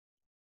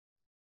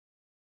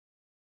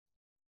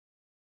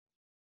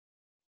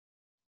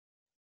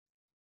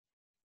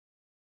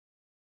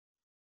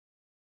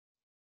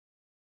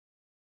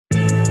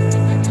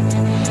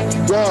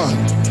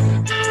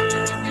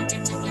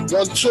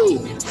1, 2.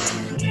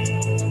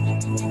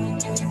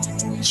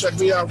 Check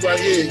me out right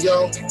here,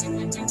 yo.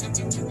 Need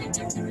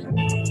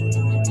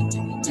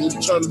to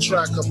turn the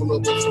track up a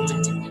little bit for me.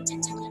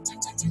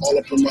 All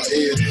up in my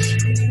ears.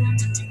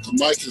 The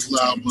mic is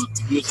loud, but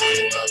the music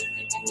is loud.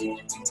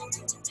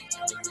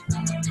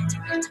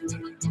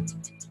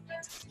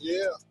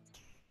 Yeah.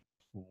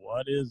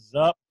 What is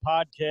up,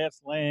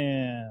 podcast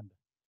land?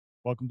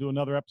 Welcome to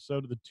another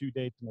episode of the 2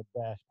 Dates and a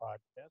Dash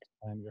podcast.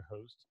 I'm your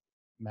host,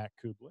 Matt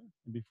Cubbler.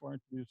 And before I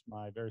introduce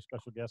my very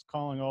special guest,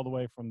 calling all the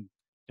way from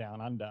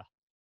down under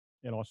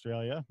in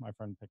Australia, my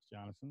friend Pix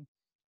Jonasson,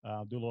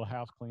 I'll do a little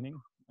house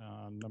cleaning.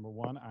 Number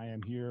one, I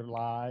am here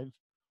live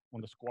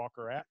on the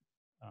Squawker app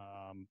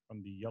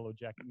from the Yellow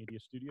Jacket Media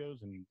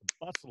Studios in the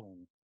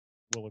bustling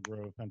Willow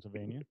Grove,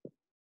 Pennsylvania.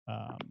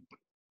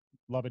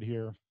 Love it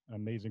here. An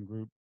amazing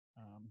group.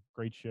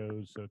 Great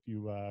shows. So if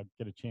you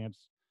get a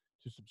chance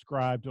to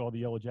subscribe to all the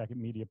Yellow Jacket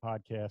Media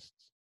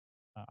podcasts,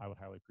 I would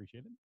highly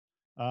appreciate it.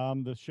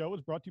 The show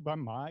is brought to you by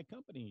my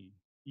company,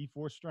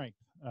 E-Force Strength.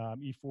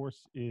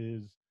 E-Force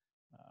is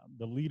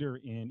the leader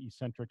in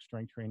eccentric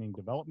strength training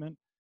development.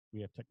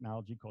 We have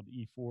technology called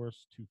the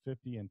E-Force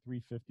 250 and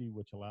 350,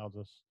 which allows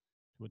us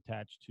to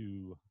attach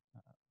to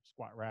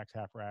squat racks,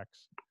 half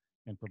racks,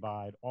 and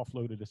provide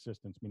offloaded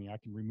assistance, meaning I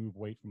can remove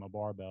weight from a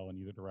barbell in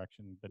either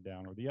direction, the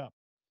down or the up.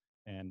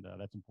 And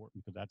that's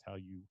important because that's how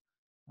you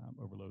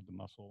overload the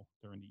muscle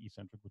during the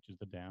eccentric, which is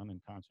the down, and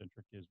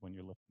concentric is when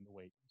you're lifting the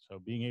weight. So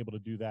being able to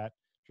do that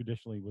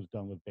traditionally was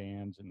done with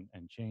bands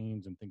and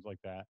chains and things like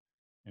that.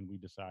 And we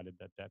decided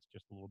that that's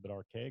just a little bit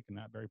archaic and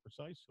not very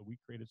precise. So we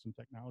created some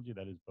technology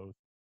that is both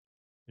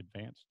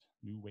advanced,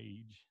 new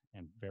age,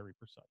 and very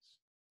precise.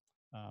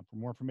 For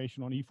more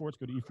information on E-Force,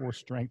 go to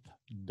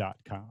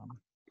eforcestrength.com.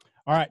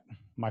 All right,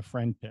 my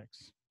friend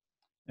Pix.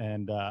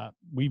 And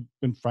we've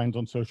been friends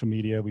on social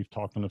media. We've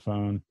talked on the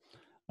phone.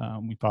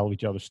 We follow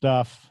each other's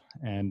stuff.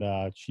 And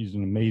she's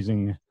an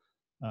amazing,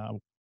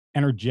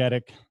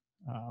 energetic,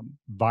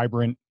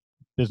 vibrant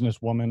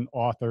businesswoman,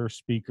 author,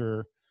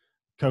 speaker,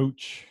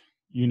 coach,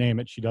 you name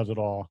it. She does it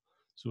all.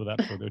 So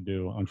without further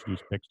ado, I'll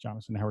introduce Pix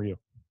Jonasson. How are you?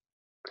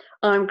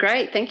 I'm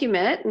great. Thank you,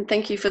 Matt. And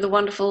thank you for the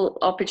wonderful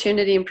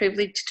opportunity and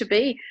privilege to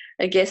be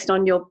a guest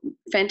on your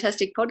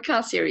fantastic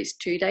podcast series,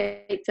 2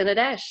 Dates and a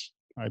Dash.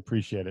 I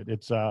appreciate it.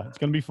 It's going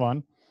to be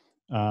fun.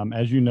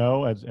 As you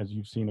know, as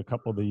you've seen a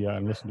couple of the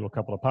and listened to a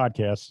couple of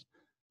podcasts,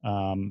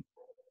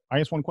 I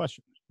ask one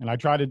question, and I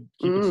try to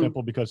keep it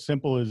simple because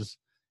simple is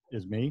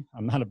me.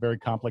 I'm not a very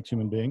complex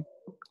human being.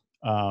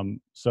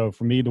 So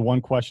for me, the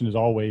one question is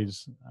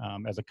always,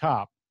 as a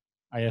cop,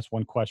 I ask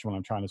one question when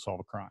I'm trying to solve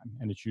a crime,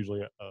 and it's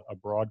usually a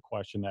broad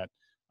question that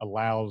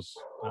allows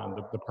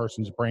the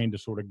person's brain to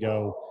sort of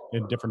go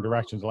in different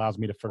directions, allows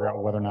me to figure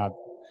out whether or not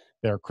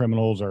they're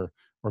criminals or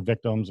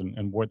victims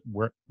and what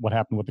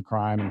happened with the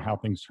crime and how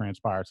things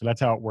transpired. So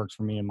that's how it works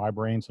for me in my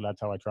brain. So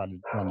that's how I try to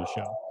run the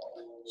show.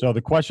 So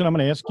the question I'm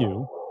going to ask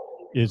you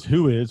is,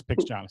 who is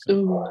Pix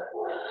Jonasson?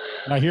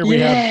 And I hear we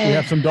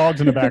have some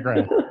dogs in the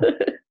background.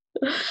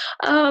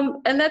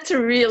 And that's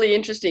a really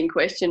interesting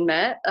question,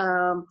 Matt.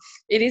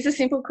 It is a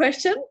simple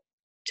question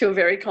to a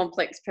very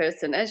complex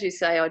person. As you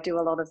say, I do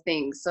a lot of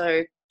things.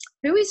 So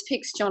who is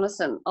Pix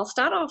Jonasson? I'll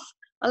start off.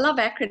 I love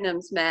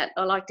acronyms, Matt.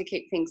 I like to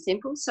keep things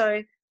simple.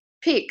 So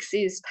Pix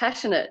is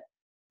passionate.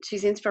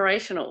 She's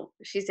inspirational.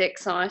 She's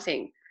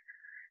exciting.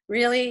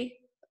 Really,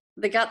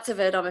 the guts of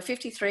it. I'm a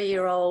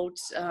 53-year-old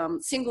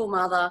single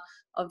mother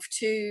of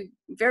 2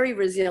 very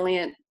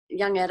resilient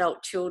young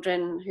adult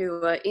children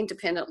who are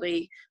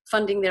independently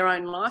funding their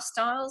own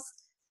lifestyles.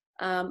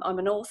 I'm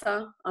an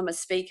author. I'm a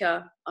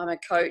speaker. I'm a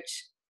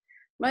coach.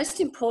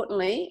 Most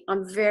importantly,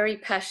 I'm very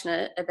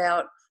passionate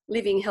about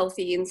living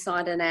healthy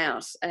inside and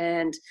out.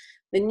 And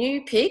the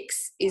new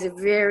Pix is a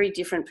very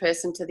different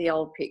person to the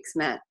old Pix,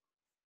 Matt.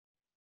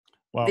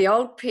 Well, the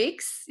old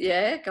Pix,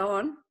 yeah, go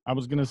on. I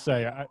was going to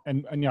say,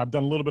 and yeah, I've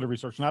done a little bit of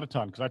research, not a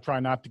ton, because I try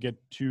not to get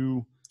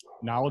too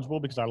knowledgeable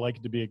because I like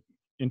it to be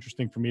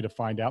interesting for me to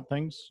find out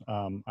things.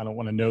 I don't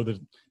want to know the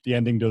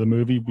ending to the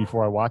movie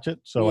before I watch it.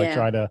 So I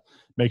try to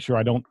make sure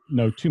I don't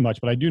know too much,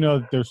 but I do know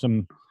that there's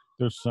some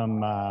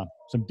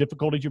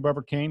difficulties you've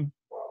overcame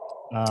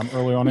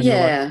early on in your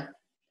life.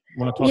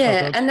 Want to talk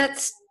about those? And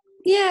that's,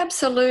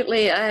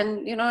 absolutely.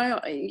 And,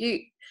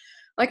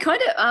 I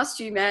kind of asked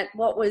you, Matt,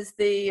 what was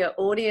the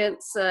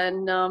audience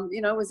and,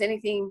 was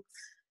anything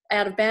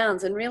out of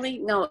bounds? And really,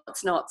 no,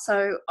 it's not.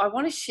 So I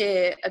want to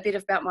share a bit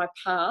about my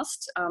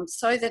past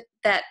so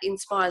that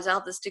inspires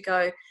others to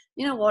go,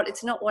 you know what,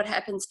 it's not what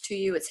happens to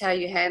you, it's how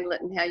you handle it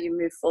and how you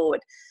move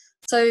forward.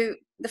 So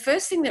the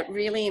first thing that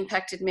really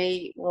impacted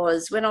me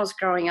was when I was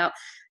growing up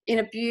in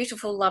a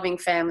beautiful, loving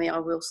family, I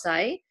will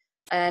say.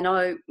 And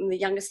I'm the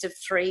youngest of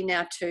 3,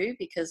 now 2,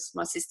 because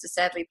my sister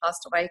sadly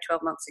passed away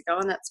 12 months ago,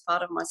 and that's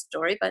part of my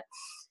story. But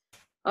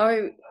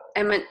I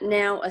am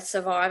now a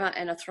survivor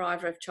and a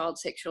thriver of child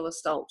sexual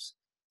assault.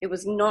 It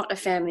was not a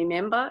family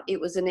member. It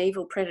was an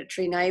evil,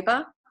 predatory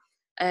neighbour.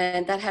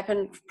 And that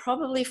happened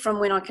probably from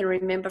when I can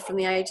remember, from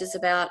the ages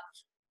about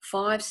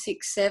 5,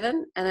 6,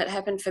 7. And it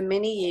happened for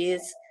many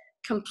years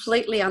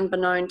completely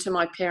unbeknown to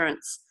my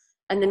parents.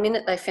 And the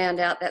minute they found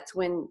out, that's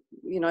when,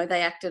 you know,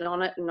 they acted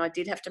on it, and I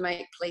did have to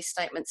make police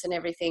statements and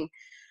everything.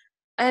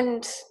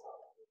 And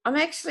I'm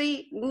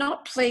actually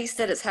not pleased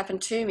that it's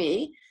happened to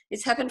me.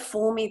 It's happened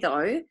for me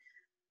though,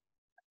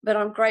 but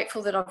I'm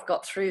grateful that I've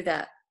got through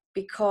that,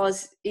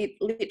 because it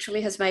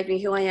literally has made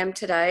me who I am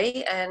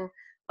today. And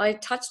I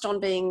touched on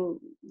being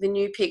the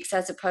new Pix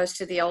as opposed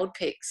to the old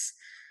Pix.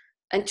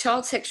 And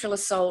child sexual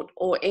assault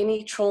or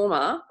any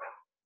trauma,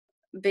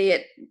 be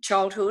it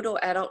childhood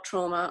or adult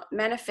trauma,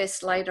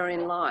 manifests later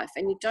in life,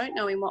 and you don't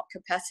know in what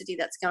capacity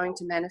that's going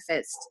to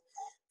manifest.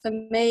 For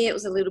me, it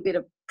was a little bit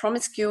of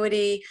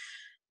promiscuity,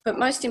 but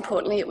most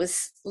importantly, it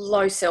was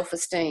low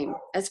self-esteem.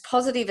 As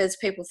positive as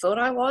people thought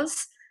I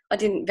was, I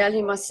didn't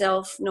value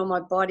myself nor my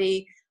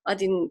body. I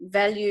didn't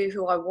value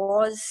who I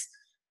was,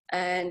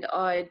 and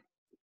I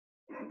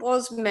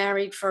was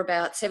married for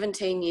about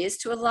 17 years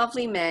to a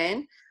lovely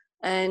man,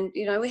 and,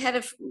 you know, we had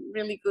a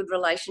really good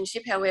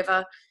relationship.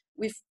 However,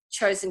 we've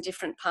chosen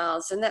different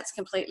paths, and that's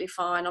completely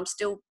fine. I'm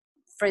still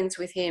friends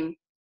with him.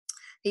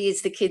 He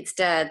is the kid's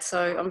dad,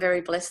 so I'm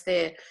very blessed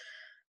there.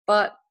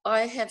 But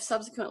I have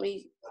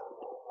subsequently,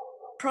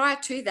 prior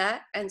to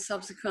that and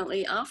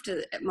subsequently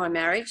after my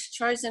marriage,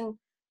 chosen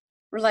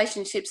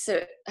relationships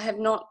that have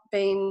not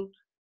been,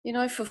 you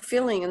know,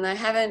 fulfilling, and they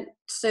haven't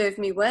served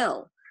me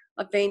well.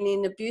 I've been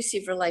in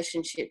abusive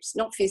relationships,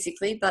 not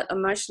physically, but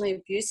emotionally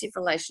abusive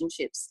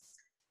relationships.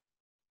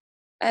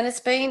 And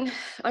it's been,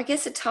 I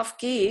guess, a tough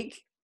gig.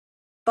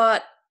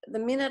 But the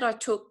minute I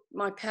took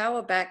my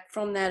power back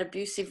from that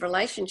abusive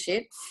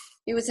relationship,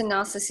 he was a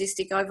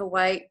narcissistic,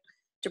 overweight,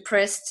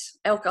 depressed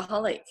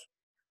alcoholic,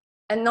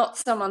 and not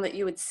someone that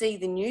you would see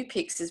the new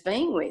Pix as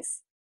being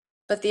with.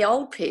 But the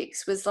old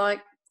Pix was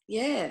like,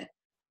 yeah,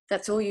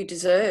 that's all you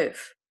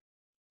deserve.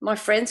 My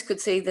friends could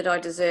see that I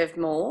deserved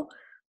more,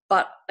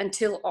 but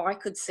until I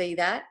could see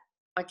that,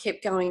 I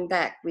kept going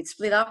back. We'd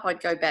split up,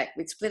 I'd go back.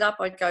 We'd split up,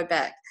 I'd go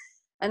back.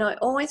 And I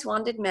always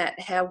wondered, Matt,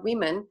 how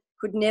women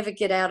could never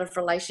get out of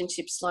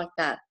relationships like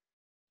that.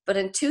 But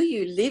until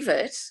you live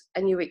it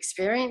and you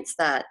experience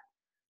that,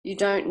 you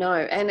don't know.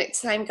 And the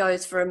same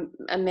goes for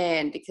a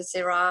man, because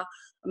there are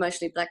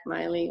emotionally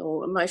blackmailing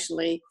or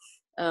emotionally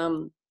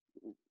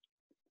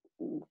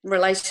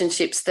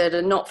relationships that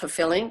are not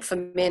fulfilling for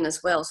men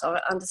as well. So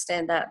I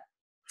understand that.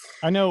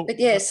 I know. But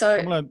yeah, so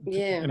I'm going to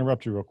yeah,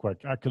 interrupt you real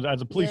quick, because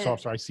as a police Yeah.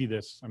 officer, I see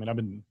this. I mean, I've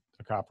been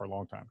a cop for a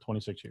long time,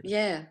 26 years.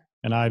 yeah,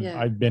 And yeah.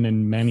 I've been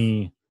in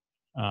many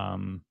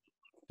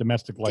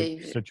domestic life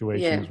Deep-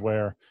 situations yeah.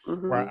 where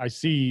Mhm. I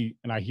see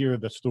and I hear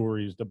the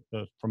stories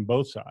from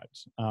both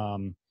sides.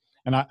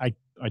 And I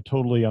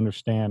totally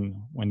understand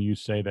when you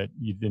say that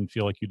you didn't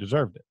feel like you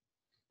deserved it.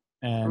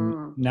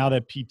 And now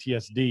that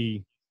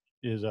PTSD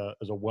is a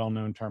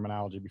well-known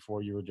terminology,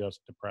 before you were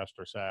just depressed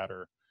or sad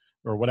or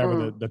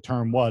whatever the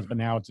term was, but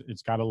now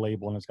it's got a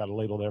label, and it's got a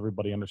label that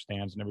everybody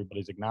understands and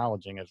everybody's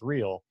acknowledging as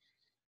real.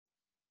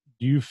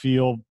 Do you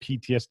feel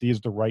PTSD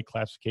is the right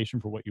classification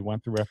for what you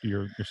went through after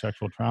your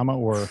sexual trauma,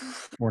 or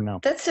no?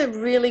 That's a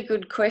really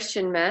good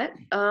question, Matt.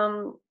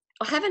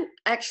 I haven't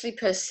actually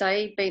per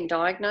se been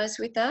diagnosed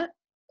with that,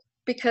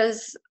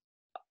 because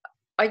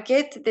I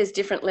get that there's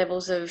different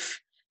levels of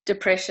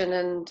depression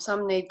and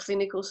some need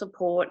clinical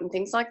support and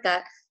things like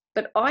that.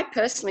 But I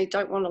personally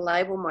don't want to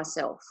label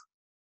myself.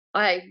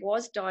 I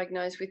was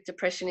diagnosed with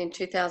depression in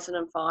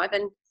 2005,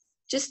 and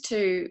just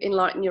to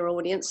enlighten your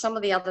audience, some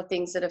of the other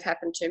things that have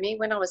happened to me.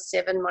 When I was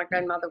 7,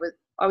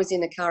 I was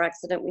in a car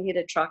accident. We hit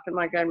a truck and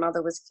my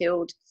grandmother was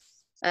killed.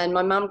 And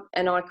my mum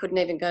and I couldn't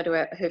even go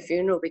to her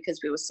funeral because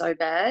we were so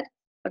bad.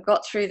 I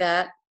got through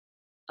that.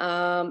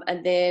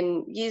 And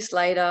then years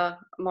later,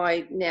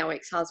 my now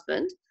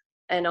ex-husband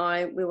and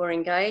we were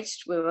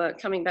engaged. We were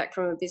coming back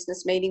from a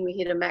business meeting. We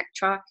hit a Mack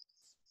truck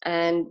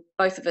and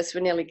both of us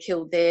were nearly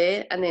killed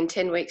there. And then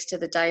 10 weeks to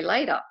the day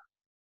later,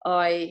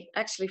 I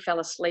actually fell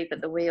asleep at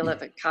the wheel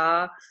of a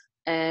car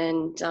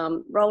and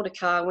rolled a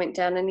car, went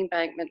down an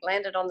embankment,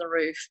 landed on the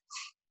roof.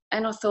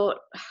 And I thought,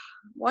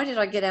 why did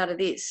I get out of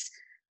this?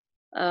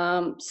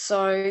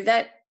 So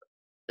that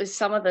is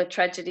some of the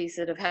tragedies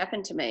that have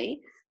happened to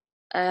me.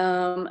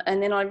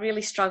 And then I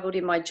really struggled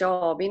in my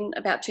job in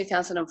about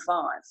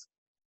 2005.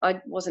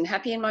 I wasn't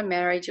happy in my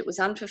marriage. It was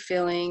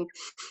unfulfilling.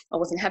 I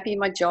wasn't happy in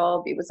my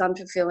job. It was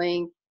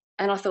unfulfilling.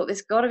 And I thought,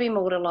 there's got to be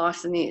more to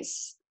life than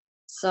this.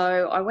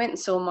 So I went and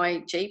saw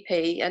my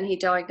GP and he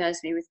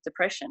diagnosed me with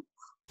depression.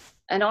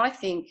 And I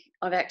think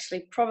I've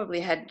actually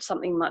probably had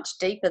something much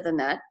deeper than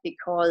that,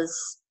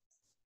 because,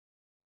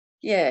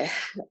 yeah,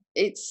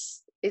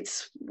 it's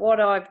what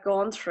I've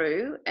gone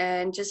through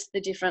and just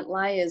the different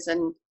layers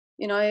and,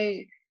 you know,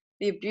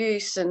 the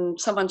abuse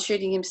and someone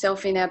shooting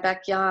himself in our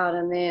backyard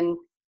and then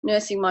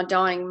nursing my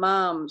dying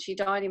mum. She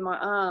died in my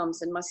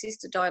arms, and my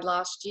sister died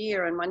last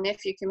year, and my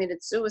nephew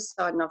committed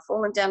suicide, and I've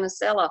fallen down a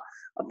cellar.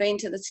 I've been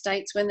to the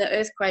States when the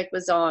earthquake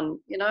was on,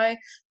 you know,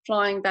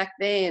 flying back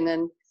then,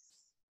 and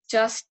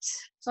just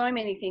so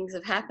many things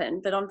have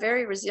happened, but I'm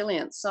very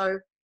resilient. So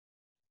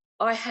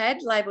I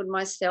had labelled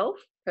myself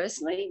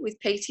personally with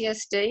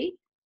PTSD,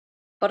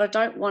 but I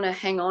don't want to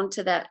hang on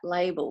to that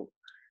label.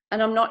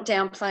 And I'm not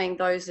downplaying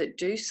those that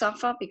do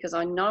suffer, because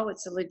I know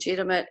it's a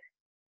legitimate,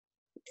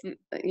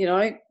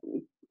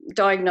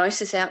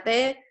 diagnosis out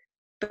there.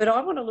 But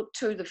I want to look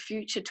to the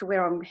future, to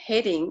where I'm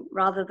heading,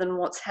 rather than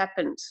what's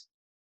happened.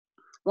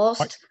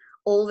 Whilst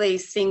all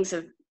these things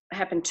have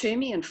happened to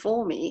me and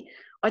for me,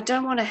 I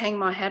don't want to hang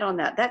my hat on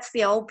that. That's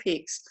the old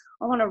Pix.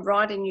 I want to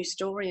write a new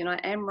story, and I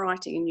am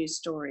writing a new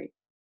story.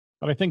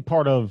 But I think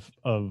part of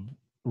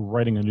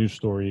writing a new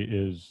story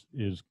is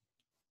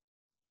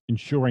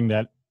ensuring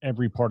that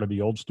every part of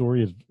the old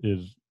story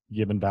is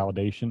given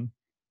validation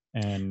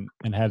and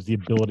has the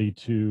ability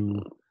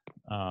to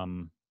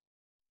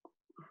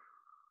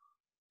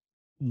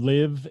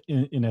live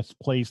in a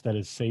place that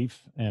is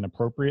safe and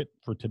appropriate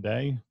for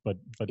today, but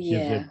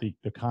gives it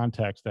the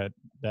context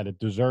that it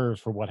deserves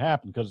for what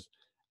happened. Because,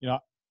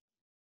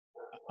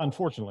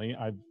 unfortunately,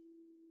 I've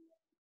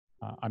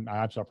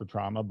suffered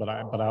trauma, but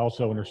I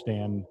also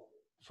understand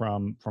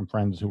from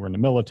friends who were in the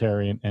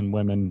military and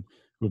women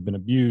who have been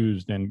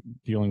abused and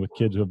dealing with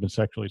kids who have been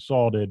sexually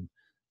assaulted.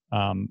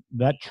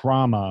 That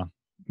trauma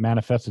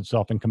manifests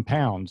itself and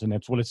compounds, and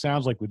it's what it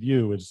sounds like with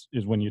you is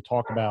when you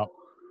talk about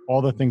all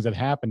the things that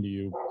happened to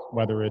you,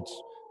 whether it's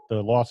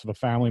the loss of a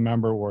family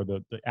member or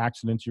the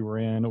accidents you were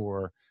in,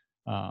 or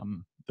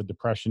the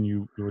depression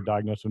you were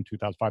diagnosed with in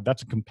 2005.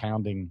 That's a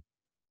compounding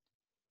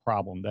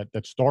problem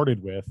that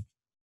started with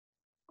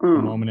a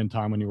moment in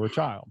time when you were a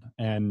child.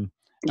 And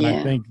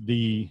I think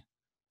the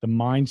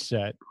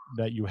mindset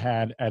that you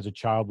had as a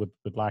child with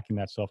lacking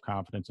that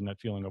self-confidence and that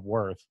feeling of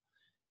worth,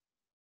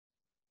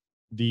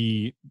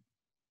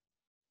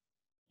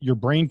 your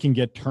brain can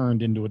get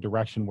turned into a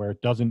direction where it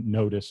doesn't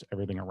notice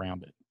everything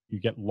around it. You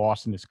get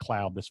lost in this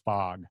cloud, this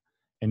fog,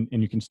 and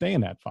you can stay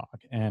in that fog.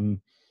 And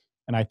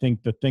I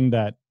think the thing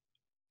that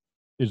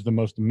is the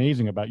most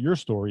amazing about your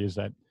story is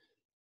that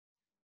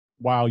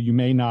while you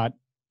may not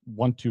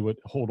want to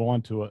hold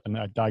on to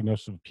a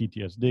diagnosis of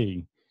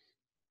PTSD,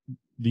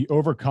 the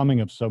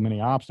overcoming of so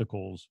many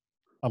obstacles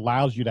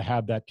allows you to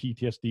have that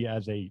PTSD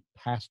as a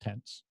past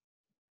tense.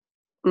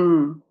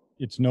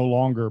 It's no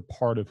longer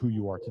part of who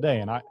you are today.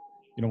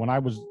 And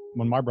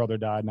when my brother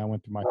died and I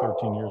went through my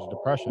 13 years of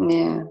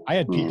depression, I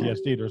had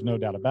PTSD. There's no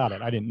doubt about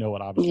it. I didn't know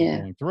it, obviously,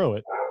 going through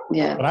it,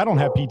 but I don't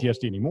have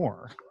PTSD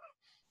anymore.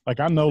 Like,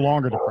 I'm no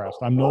longer depressed.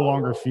 I'm no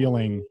longer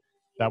feeling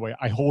that way.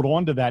 I hold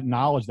on to that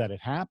knowledge that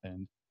it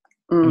happened,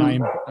 and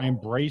I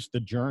embraced the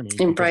journey.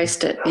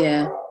 Embraced it,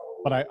 yeah.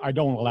 But I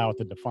don't allow it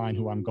to define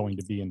who I'm going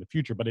to be in the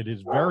future, but it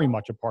is very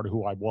much a part of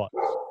who I was.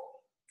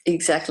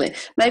 Exactly.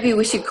 Maybe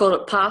we should call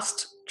it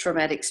past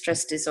traumatic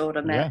stress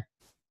disorder, Matt. Yeah,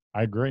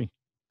 I agree.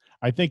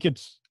 I think and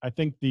I'm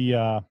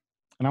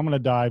going to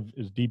dive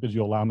as deep as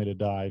you allow me to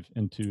dive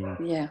into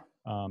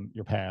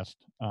your past,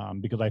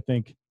 because I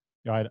think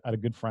I had a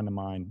good friend of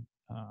mine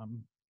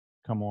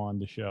come on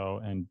the show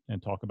and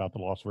talk about the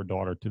loss of her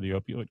daughter to the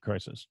opioid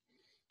crisis.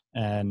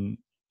 And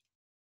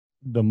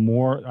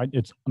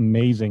it's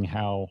amazing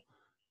how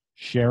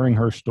sharing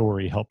her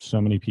story helped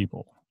so many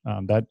people.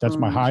 That's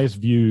my highest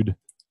viewed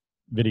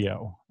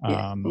video.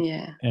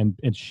 And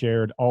it's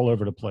shared all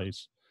over the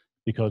place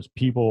because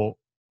people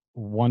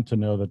want to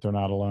know that they're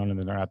not alone and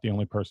that they're not the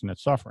only person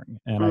that's suffering.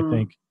 And I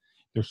think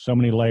there's so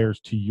many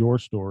layers to your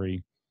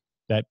story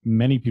that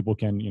many people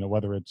can,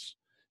 whether it's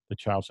the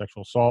child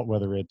sexual assault,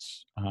 whether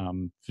it's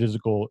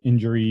physical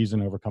injuries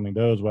and overcoming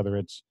those, whether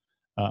it's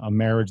a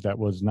marriage that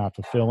was not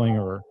fulfilling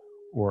or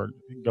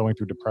going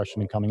through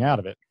depression and coming out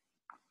of it.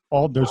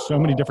 There's so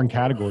many different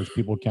categories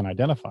people can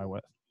identify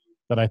with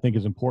that I think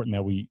is important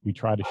that we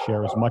try to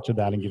share as much of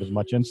that and give as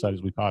much insight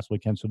as we possibly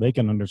can so they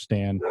can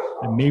understand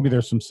that maybe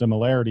there's some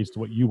similarities to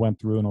what you went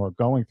through and are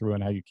going through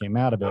and how you came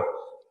out of it.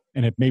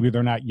 And if maybe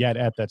they're not yet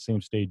at that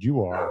same stage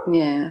you are,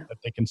 that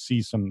they can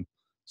see some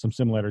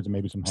similarities and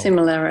maybe some hope.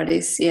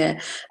 Similarities, yeah.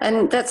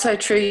 And that's so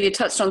true. You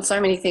touched on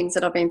so many things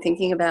that I've been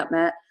thinking about,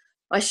 Matt.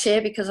 I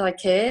share because I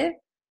care.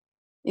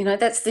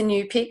 That's the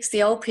new Pix.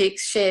 The old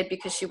Pix shared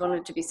because she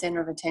wanted to be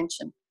center of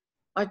attention.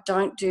 I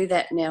don't do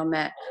that now,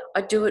 Matt.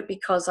 I do it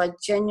because I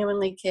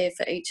genuinely care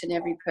for each and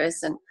every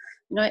person.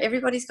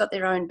 Everybody's got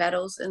their own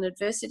battles, and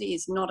adversity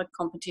is not a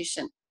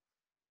competition.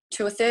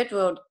 To a third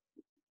world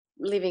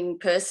living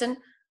person,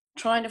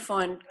 trying to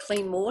find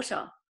clean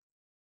water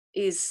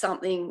is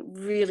something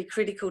really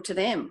critical to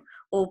them,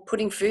 or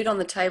putting food on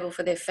the table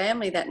for their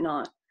family that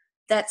night.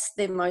 That's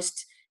their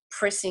most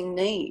pressing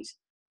need,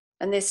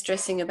 and they're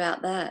stressing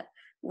about that.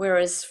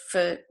 Whereas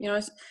for,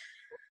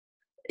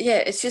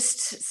 it's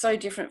just so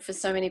different for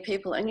so many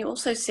people. And you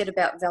also said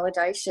about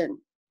validation.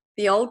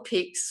 The old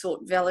Pix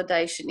sought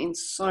validation in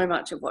so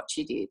much of what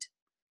she did.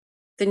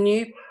 The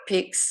new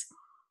Pix,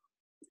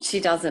 she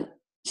doesn't.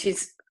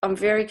 I'm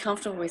very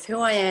comfortable with who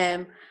I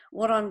am,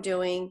 what I'm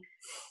doing,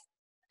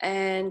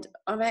 and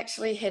I'm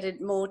actually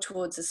headed more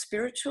towards a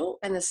spiritual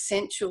and a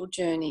sensual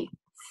journey.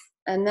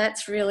 And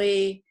that's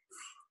really,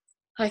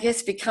 I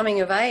guess, becoming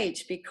of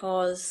age,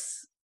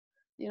 because,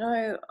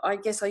 I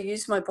guess I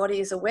use my body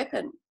as a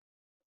weapon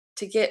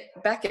to get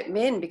back at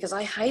men, because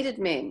I hated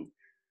men.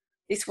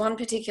 This one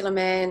particular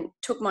man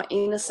took my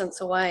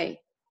innocence away.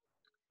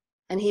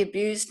 and he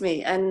abused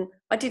me. And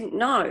I didn't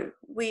know.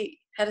 We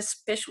had a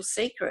special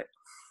secret.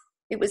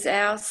 It was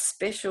our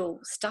special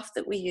stuff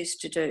that we used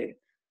to do.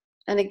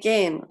 And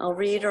again, I'll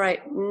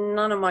reiterate,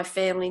 none of my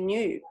family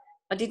knew.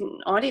 I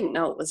didn't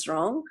know it was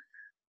wrong.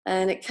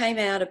 And it came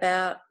out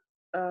about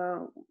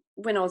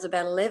when I was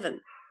about 11.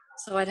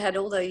 So I'd had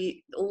all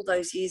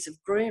those years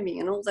of grooming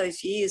and all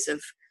those years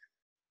of,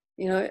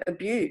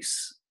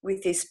 abuse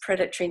with this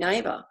predatory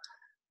neighbour.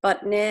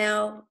 But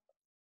now,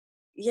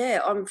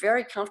 I'm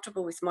very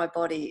comfortable with my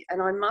body.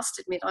 And I must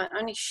admit, I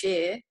only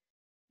share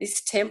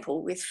this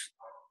temple with,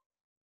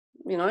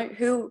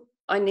 who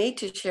I need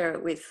to share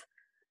it with.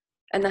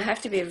 And they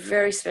have to be a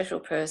very special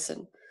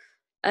person.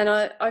 And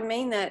I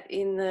mean that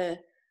in the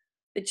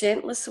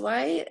gentlest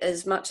way,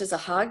 as much as a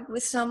hug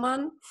with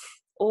someone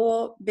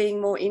or being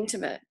more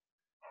intimate.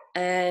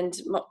 And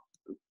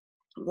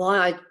why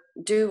I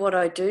do what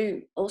I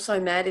do also,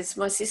 Matt, is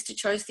my sister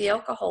chose the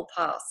alcohol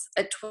path.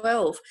 At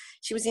 12,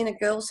 she was in a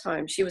girls'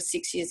 home. She was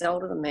 6 years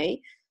older than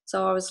me.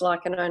 So I was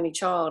like an only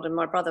child, and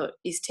my brother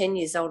is 10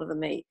 years older than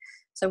me.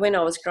 So when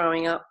I was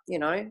growing up,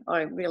 I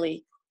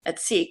really, at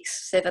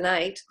 6, 7,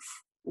 8,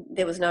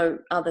 there was no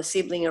other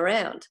sibling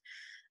around.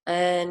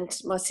 And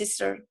my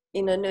sister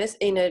in a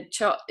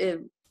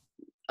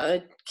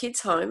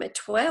kid's home at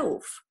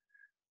 12.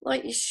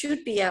 Like, you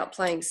should be out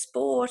playing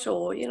sport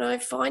or,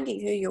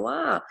 finding who you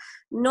are,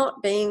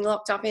 not being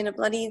locked up in a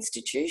bloody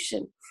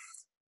institution.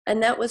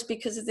 And that was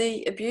because of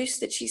the abuse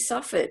that she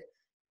suffered.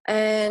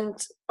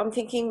 And I'm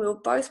thinking, we were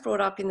both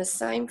brought up in the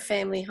same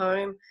family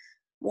home.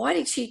 Why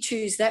did she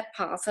choose that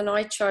path? And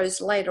I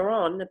chose later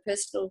on the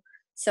personal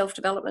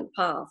self-development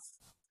path.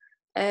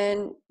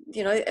 And,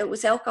 it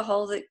was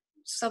alcohol that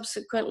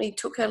subsequently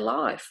took her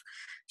life.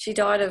 She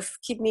died of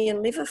kidney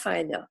and liver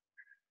failure.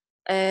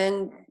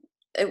 And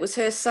it was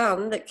her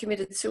son that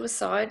committed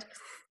suicide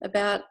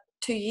about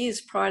 2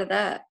 years prior to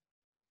that.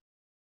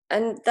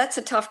 And that's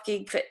a tough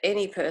gig for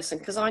any person,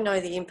 because I know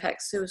the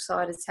impact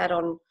suicide has had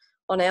on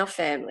our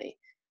family.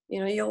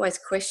 You always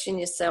question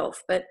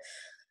yourself, but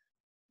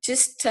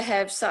just to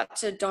have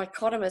such a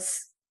dichotomous,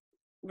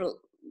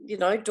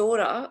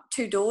 daughter,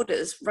 2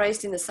 daughters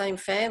raised in the same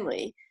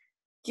family,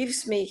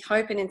 gives me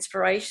hope and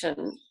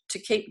inspiration to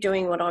keep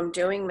doing what I'm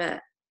doing,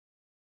 Matt.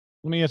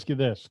 Let me ask you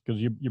this,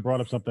 because you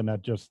brought up something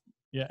that just,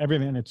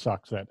 everything that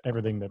sucks, that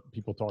everything that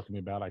people talk to me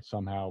about, I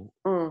somehow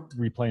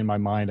replay in my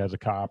mind as a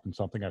cop, and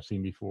something I've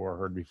seen before,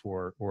 heard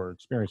before, or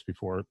experienced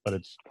before, but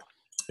it's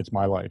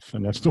my life,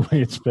 and that's the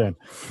way it's been.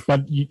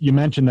 But you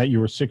mentioned that you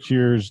were 6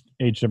 years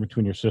age difference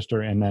between your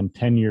sister, and then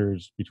 10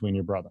 years between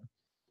your brother.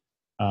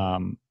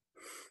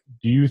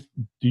 Do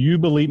you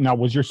believe, now,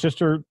 was your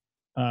sister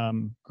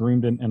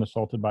groomed and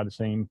assaulted by the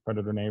same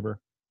predator neighbor?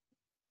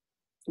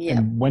 Yeah.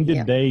 And when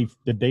did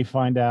they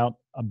find out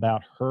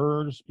about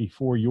hers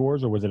before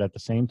yours, or was it at the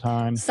same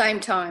time? Same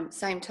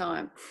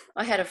time.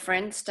 I had a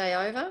friend stay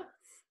over,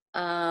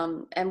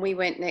 and we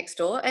went next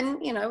door. And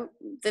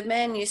the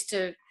man we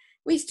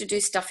used to do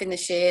stuff in the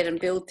shed and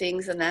build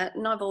things and that.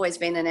 And I've always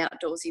been an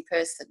outdoorsy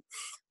person,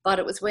 but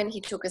it was when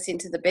he took us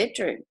into the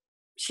bedroom.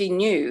 She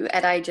knew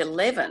at age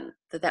 11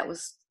 that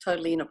was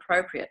totally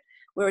inappropriate,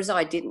 whereas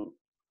I didn't,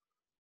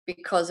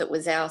 because it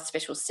was our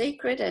special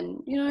secret,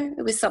 and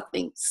it was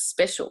something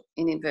special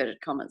in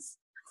inverted commas.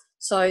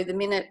 So the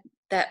minute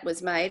that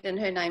was made, and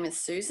her name is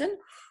Susan,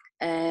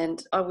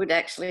 and I would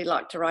actually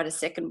like to write a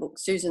second book,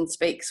 Susan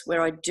Speaks,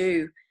 where I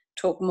do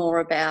talk more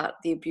about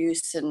the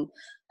abuse and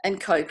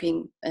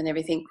coping and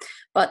everything.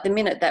 But the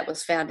minute that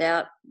was found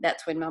out,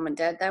 that's when Mum and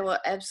Dad, they were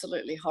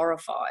absolutely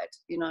horrified,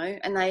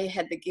 and they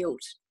had the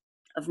guilt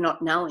of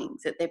not knowing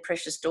that their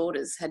precious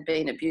daughters had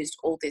been abused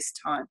all this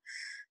time.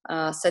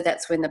 So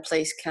that's when the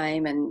police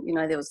came, and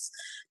there was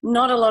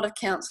not a lot of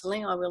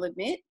counselling, I will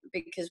admit,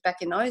 because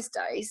back in those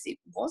days it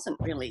wasn't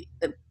really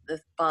the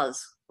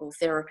buzz or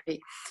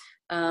therapy.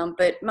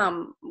 But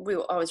Mum,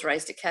 I was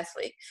raised a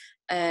Catholic,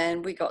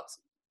 and we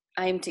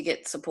aimed to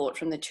get support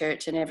from the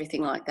church and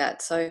everything like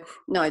that. So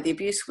no, the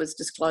abuse was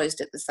disclosed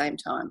at the same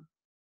time.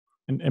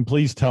 And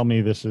please tell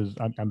me this is,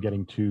 I'm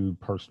getting too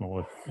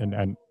personal,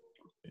 and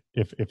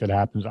if it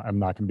happens, I'm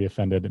not going to be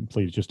offended, and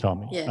please just tell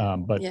me.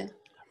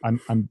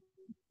 I'm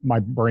my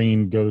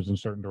brain goes in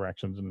certain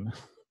directions, and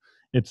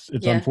it's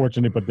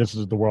unfortunate, but this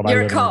is the world I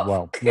live in as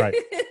well. Right.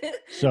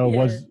 So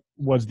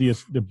was the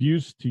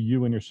abuse to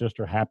you and your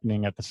sister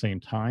happening at the same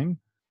time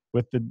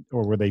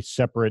or were they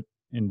separate,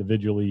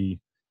 individually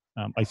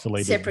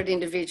isolated? Separate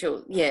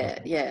individual. Yeah.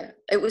 Okay. Yeah.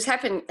 It was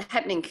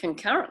happening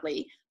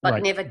concurrently, but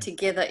right. never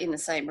together in the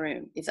same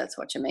room, if that's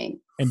what you mean.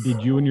 And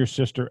did you and your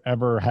sister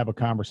ever have a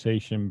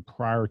conversation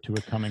prior to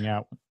it coming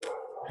out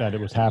that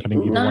it was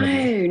happening? No,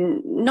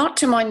 not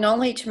to my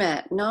knowledge,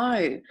 Matt.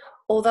 No.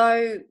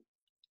 Although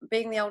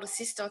being the older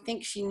sister, I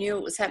think she knew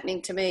it was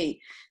happening to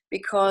me,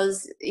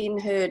 because in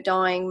her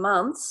dying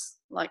months,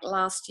 like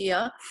last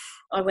year,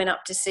 I went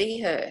up to see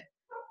her,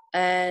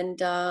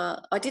 and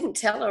I didn't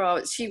tell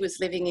her she was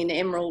living in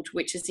Emerald,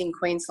 which is in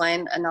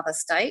Queensland, another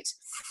state.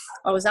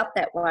 I was up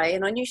that way,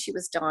 and I knew she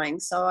was dying,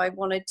 so I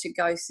wanted to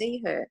go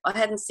see her. I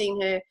hadn't seen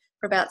her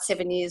for about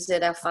 7 years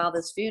at our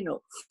father's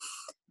funeral.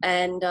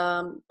 And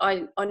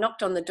I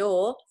knocked on the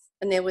door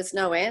and there was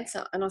no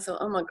answer. And I thought,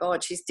 oh my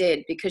God, she's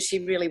dead, because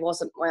she really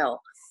wasn't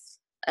well.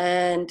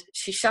 And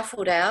she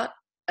shuffled out,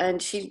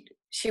 and she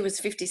was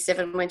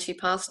 57 when she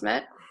passed,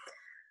 Matt.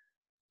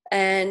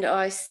 And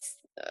I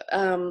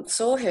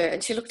saw her,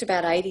 and she looked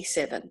about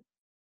 87.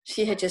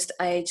 She had just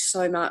aged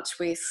so much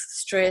with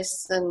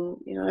stress and,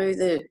 you know,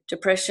 the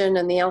depression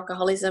and the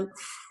alcoholism.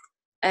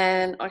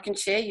 And I can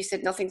share, you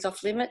said nothing's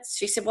off limits.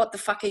 She said, what the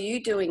fuck are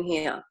you doing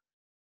here?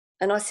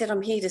 And I said,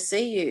 I'm here to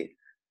see you.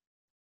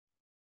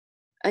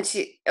 And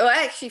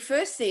actually,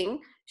 first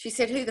thing, she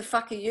said, who the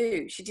fuck are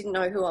you? She didn't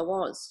know who I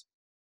was,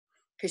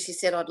 because she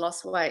said I'd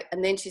lost weight.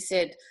 And then she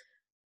said,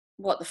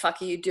 what the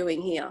fuck are you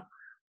doing here?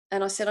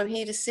 And I said, I'm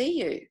here to see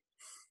you.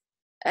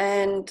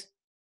 And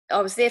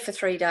I was there for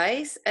 3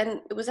 days, and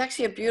it was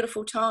actually a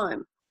beautiful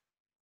time.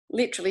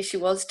 Literally, she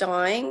was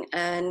dying,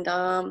 and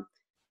I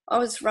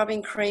was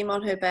rubbing cream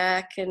on her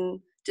back and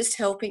just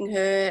helping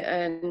her.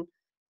 And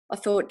I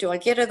thought, do I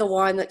get her the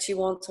wine that she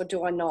wants, or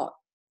do I not?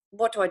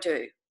 What do I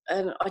do?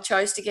 And I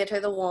chose to get her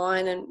the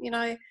wine, and, you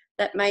know,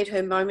 that made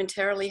her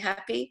momentarily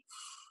happy.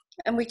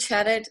 And we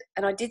chatted,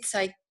 and I did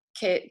say,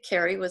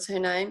 Kerry was her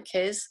name,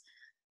 Kez.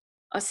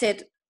 I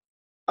said,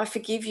 I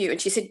forgive you.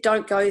 And she said,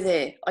 don't go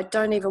there. I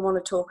don't even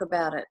want to talk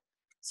about it.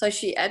 So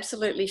she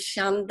absolutely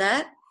shunned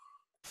that.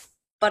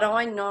 But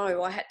I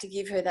know I had to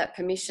give her that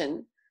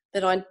permission,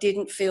 that I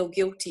didn't feel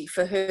guilty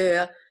for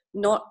her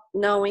not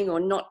knowing or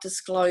not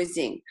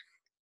disclosing.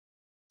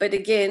 But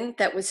again,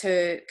 that was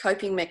her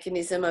coping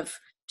mechanism of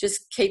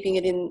just keeping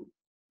it in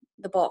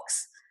the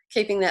box,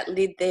 keeping that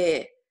lid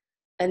there.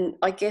 And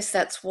I guess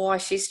that's why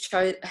she's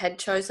had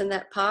chosen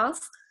that path.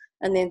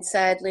 And then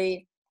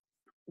sadly,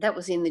 that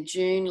was in the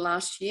June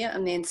last year.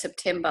 And then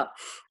September,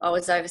 I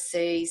was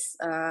overseas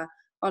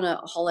on a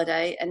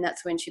holiday, and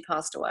that's when she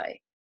passed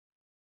away.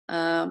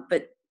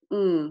 But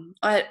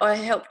I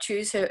helped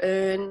choose her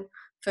urn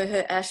for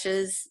her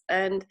ashes.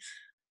 And,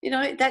 you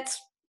know,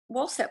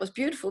 whilst that was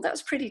beautiful, that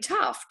was pretty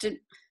tough to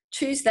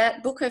choose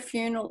that, book her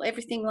funeral,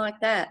 everything like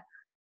that.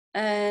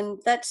 And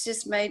that's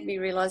just made me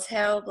realise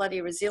how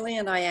bloody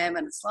resilient I am.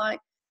 And it's like,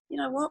 you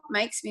know, what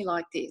makes me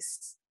like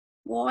this?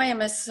 Why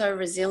am I so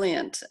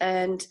resilient?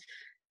 And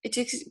it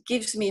just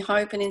gives me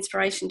hope and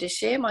inspiration to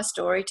share my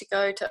story, to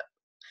go to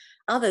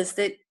others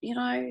that, you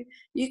know,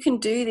 you can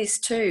do this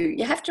too.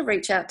 You have to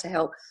reach out to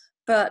help.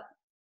 But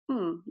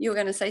you were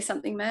going to say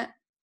something, Matt?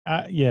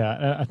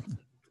 Yeah.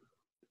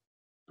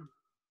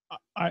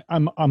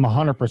 I'm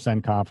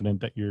 100% confident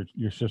that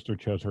your sister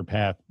chose her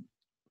path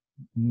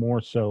more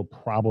so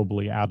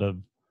probably out of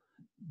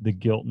the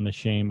guilt and the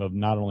shame of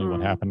not only what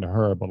happened to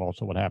her, but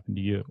also what happened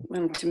to you.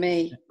 And to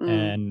me.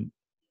 And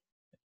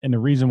the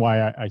reason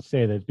why I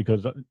say that is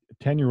because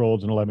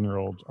 10-year-olds and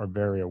 11-year-olds are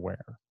very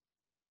aware.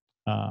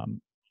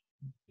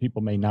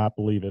 People may not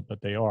believe it,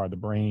 but they are. The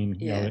brain,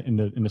 you know,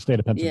 in the state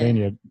of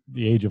Pennsylvania,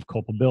 the age of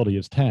culpability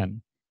is 10.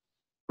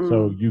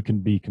 So you can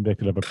be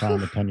convicted of a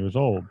crime at 10 years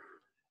old.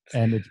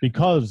 And it's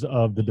because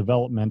of the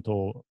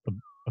developmental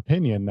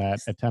opinion that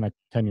at 10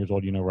 years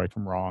old, you know right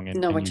from wrong. And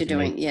know and what you're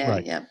doing.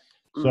 Right. Yeah.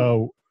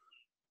 So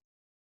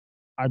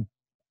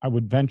I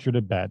would venture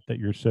to bet that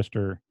your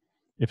sister,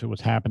 if it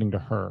was happening to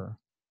her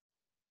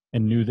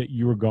and knew that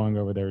you were going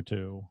over there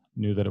too,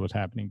 knew that it was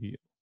happening to you.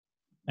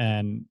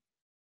 And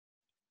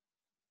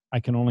I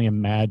can only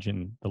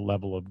imagine the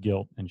level of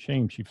guilt and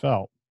shame she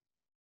felt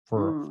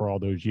for all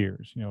those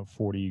years, you know,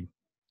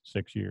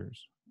 46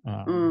 years.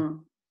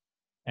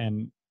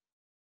 And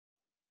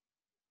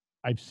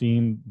I've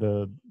seen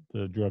the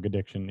drug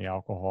addiction, the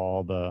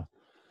alcohol, the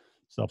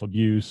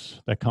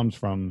self-abuse that comes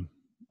from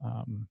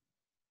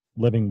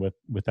living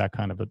with that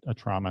kind of a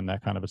trauma and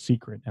that kind of a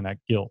secret and that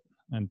guilt.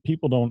 And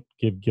people don't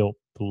give guilt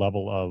the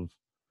level of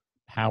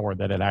power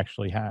that it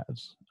actually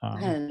has.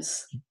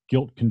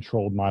 Guilt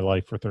controlled my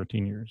life for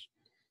 13 years.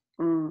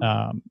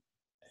 And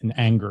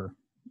anger,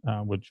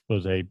 which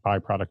was a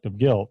byproduct of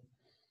guilt,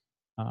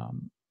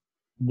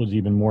 was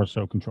even more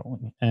so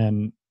controlling.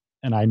 And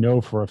I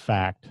know for a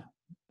fact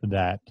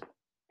that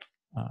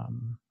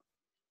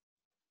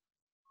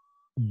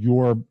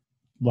your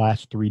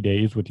last 3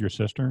 days with your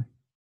sister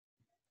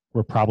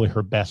were probably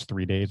her best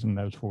 3 days in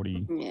those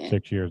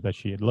 46 years that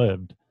she had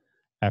lived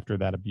after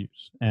that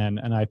abuse. And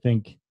I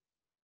think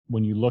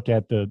when you look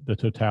at the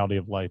totality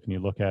of life, and you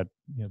look at,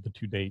 you know, the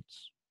 2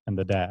 dates and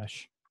the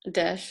dash,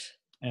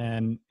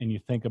 and you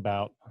think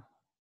about,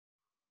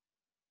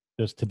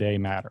 does today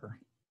matter?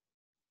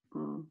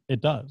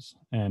 It does.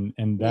 And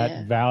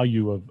that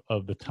value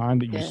of the time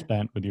that you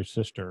spent with your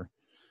sister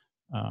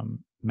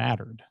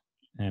mattered.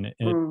 And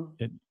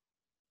it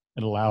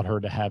allowed her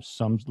to have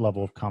some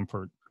level of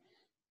comfort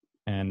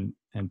and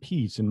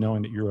peace in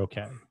knowing that you're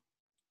okay.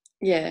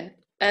 Yeah.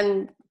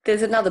 And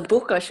there's another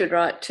book I should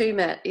write too,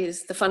 Matt,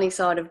 is The Funny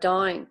Side of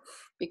Dying,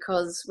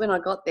 because when I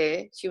got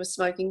there, she was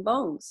smoking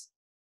bongs.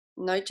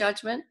 No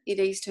judgment. It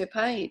eased her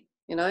pain,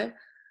 you know.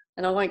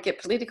 And I won't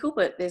get political,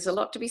 but there's a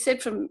lot to be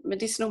said for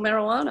medicinal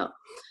marijuana.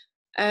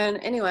 And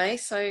anyway,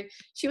 so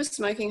she was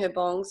smoking her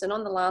bongs, and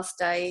on the last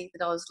day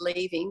that I was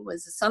leaving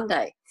was a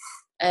Sunday.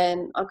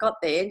 And I got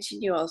there, and she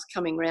knew I was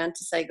coming round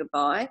to say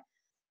goodbye,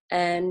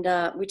 and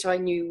which I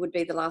knew would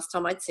be the last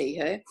time I'd see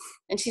her.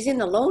 And she's in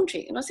the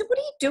laundry. And I said, "What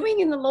are you doing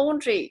in the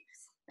laundry?"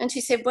 And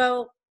she said,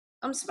 "Well,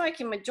 I'm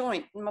smoking my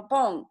joint and my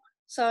bong,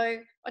 so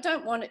I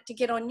don't want it to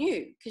get on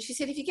you." Because she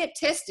said, "If you get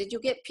tested,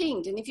 you'll get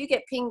pinged. And if you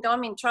get pinged,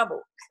 I'm in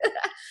trouble."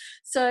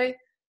 So,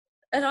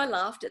 and I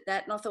laughed at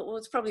that, and I thought, well,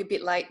 it's probably a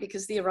bit late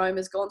because the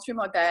aroma's gone through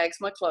my bags,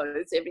 my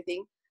clothes,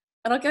 everything.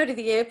 And I go to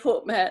the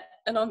airport, Matt,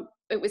 and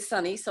it was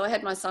sunny, so I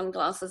had my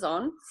sunglasses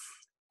on.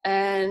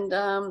 And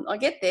I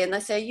get there, and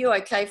they say, "Are you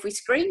okay if we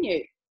screen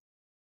you?"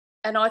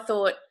 And I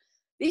thought,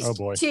 this Oh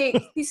boy. chick,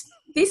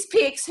 this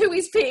Pix, who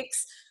is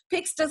Pix?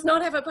 Pix does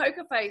not have a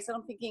poker face. And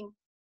I'm thinking,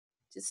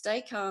 just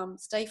stay calm,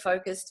 stay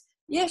focused.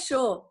 Yeah,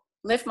 sure.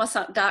 Left my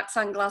dark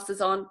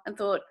sunglasses on and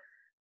thought,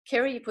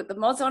 "Kerry, you put the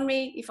mods on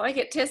me. If I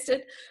get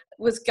tested,"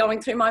 was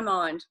going through my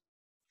mind.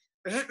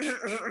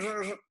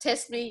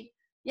 Test me.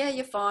 Yeah,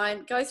 you're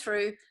fine. Go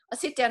through. I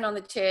sit down on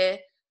the chair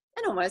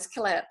and almost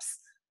collapse.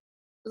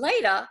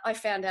 Later, I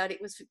found out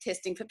it was for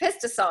testing for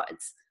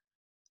pesticides.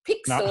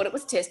 Pix thought it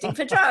was testing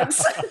for drugs.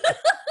 So I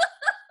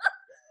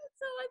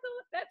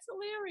thought, that's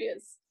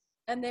hilarious.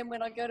 And then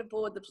when I go to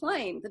board the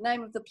plane, the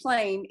name of the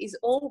plane is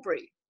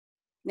Albury.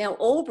 Now,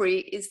 Albury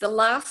is the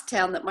last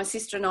town that my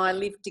sister and I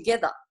lived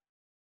together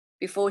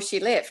before she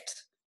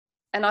left.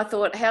 And I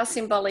thought, how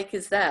symbolic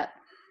is that?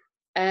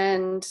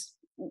 And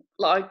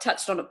I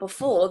touched on it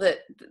before, that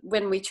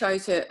when we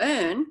chose her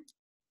urn,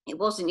 it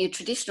wasn't your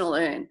traditional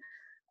urn.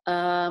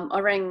 I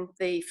rang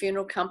the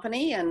funeral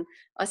company and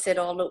I said,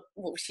 "Oh, look,"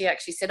 well, she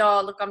actually said,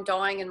 "Oh, look, I'm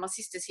dying and my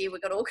sister's here.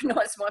 We've got to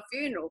organise my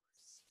funeral."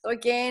 So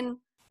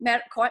again,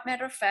 quite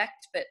matter of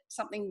fact, but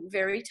something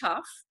very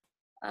tough.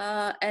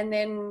 And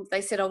then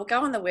they said, "Oh, we'll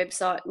go on the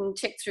website and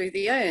check through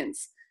the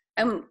urns."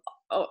 And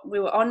we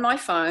were on my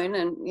phone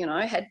and,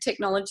 had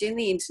technology and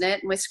the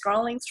internet, and we're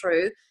scrolling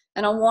through,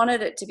 and I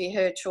wanted it to be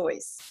her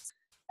choice.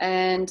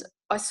 And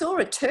I saw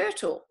a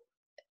turtle,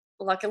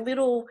 like a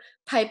little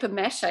paper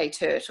mache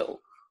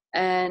turtle,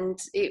 and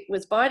it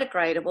was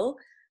biodegradable.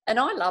 And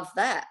I love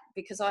that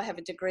because I have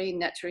a degree in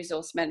natural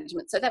resource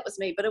management. So that was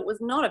me, but it was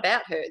not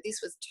about her.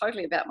 This was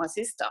totally about my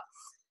sister.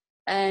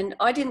 And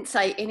I didn't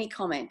say any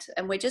comment,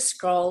 and we're just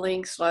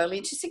scrolling slowly.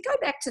 And she said, "Go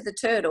back to the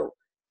turtle."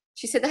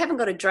 She said, "They haven't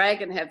got a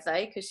dragon, have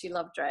they?" Because she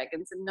loved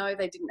dragons. And no,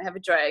 they didn't have a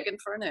dragon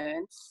for an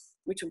urn,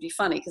 which would be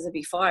funny because it'd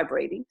be fire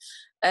breathing.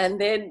 And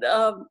then,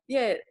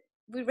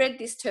 we read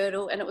this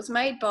turtle, and it was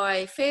made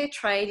by Fair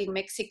Trade in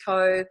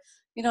Mexico,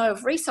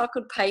 of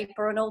recycled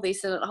paper and all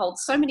this, and it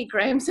holds so many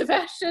grams of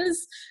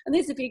ashes, and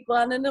there's a big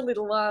one and a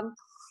little one.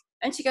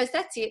 And she goes,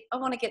 "That's it, I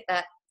want to get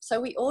that."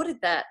 So we ordered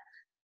that.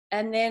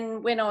 And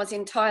then when I was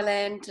in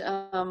Thailand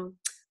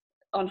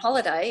on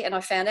holiday and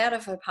I found out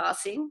of her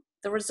passing,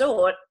 the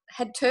resort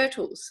had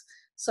turtles.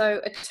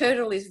 So a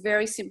turtle is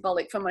very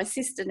symbolic for my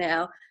sister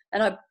now.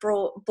 And I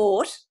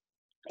bought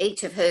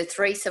each of her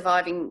 3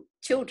 surviving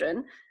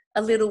children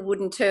a little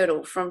wooden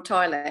turtle from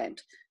Thailand.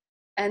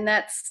 And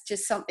that's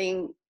just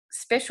something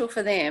special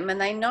for them.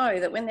 And they know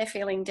that when they're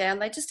feeling down,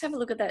 they just have a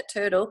look at that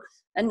turtle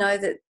and know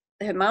that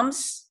their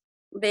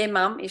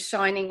mum is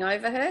shining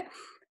over her,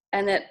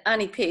 and that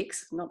Auntie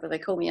Pix, not that they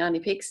call me Auntie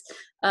Pix,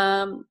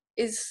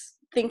 is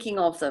thinking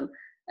of them.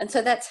 And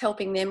so that's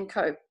helping them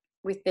cope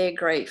with their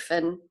grief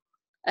and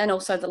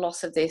also the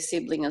loss of their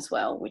sibling as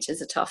well, which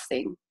is a tough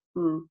thing.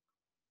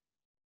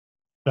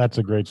 That's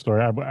a great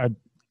story.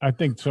 I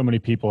think so many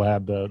people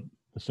have the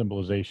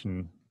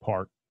symbolization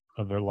part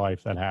of their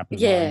life that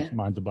happens. Yeah.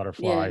 Mine's a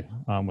butterfly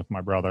with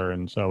my brother.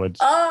 And so it's...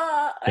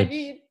 I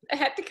knew it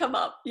had to come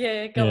up.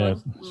 Yeah, go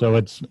on. So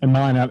it's in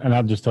mine, and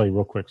I'll just tell you a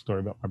real quick story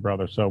about my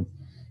brother. So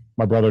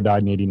my brother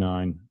died in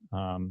 89,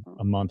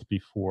 a month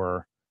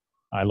before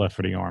I left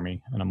for the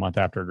Army and a month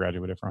after I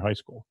graduated from high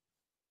school.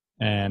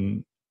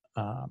 And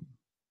I'm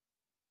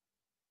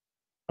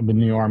in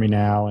the Army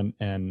now,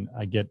 and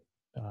I get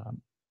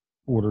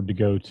ordered to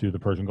go to the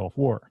Persian Gulf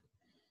War.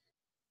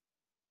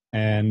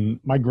 And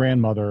my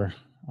grandmother,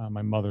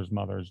 my mother's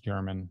mother is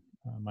German,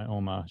 my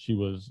Oma. She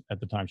was, at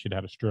the time, she'd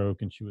had a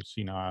stroke and she was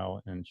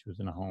senile and she was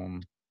in a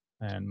home.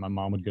 And my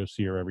mom would go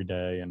see her every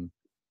day. And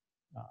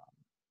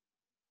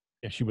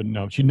she wouldn't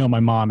know. She'd know my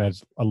mom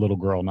as a little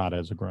girl, not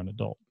as a grown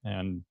adult.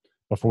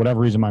 But for whatever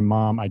reason,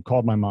 I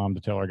called my mom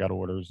to tell her I got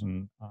orders,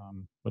 and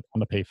but on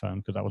the payphone,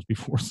 because that was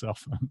before cell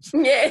phones.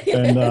 Yeah.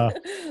 And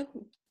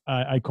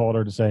I called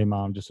her to say,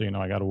 "Mom, just so you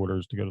know, I got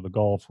orders to go to the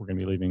Gulf. We're going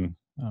to be leaving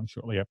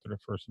shortly after the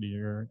first of the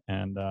year,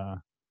 and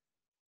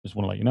just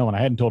want to let you know." And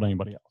I hadn't told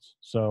anybody else.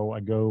 So I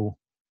go.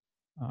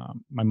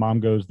 My mom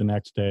goes the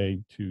next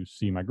day to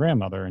see my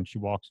grandmother, and she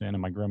walks in,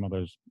 and my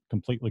grandmother's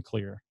completely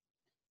clear.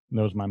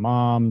 Knows my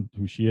mom,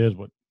 who she is,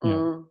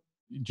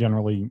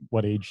 generally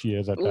what age she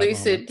is at that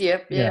lucid.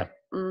 moment. Yeah.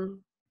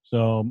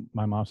 So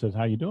my mom says,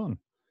 "How you doing?"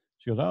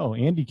 She goes, "Oh,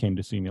 Andy came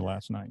to see me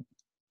last night,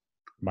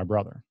 my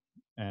brother."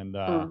 And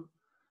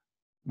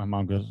my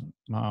mom goes,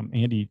 "Mom,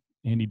 Andy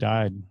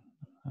died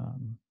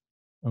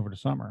over the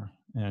summer."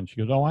 And she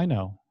goes, oh, I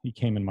know. He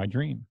came in my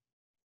dream.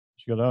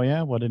 She goes, oh,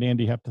 yeah? What did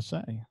Andy have to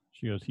say?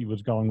 She goes, he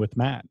was going with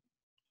Matt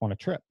on a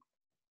trip.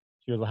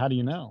 She goes, well, how do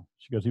you know?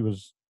 She goes, he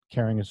was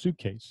carrying a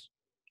suitcase.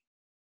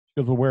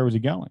 She goes, well, where was he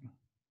going?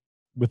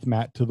 With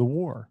Matt to the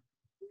war.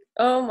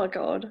 Oh, my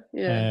God.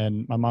 Yeah.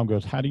 And my mom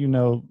goes, how do you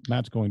know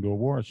Matt's going to a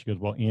war? She goes,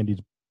 well, Andy's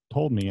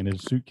told me, and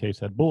his suitcase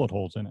had bullet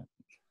holes in it.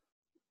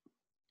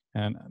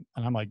 And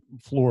I'm like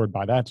floored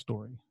by that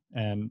story.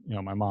 And, you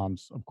know, my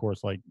mom's, of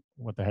course, like,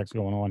 what the heck's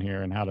going on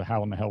here? And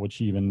how in the hell would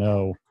she even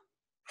know,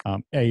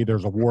 A,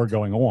 there's a war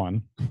going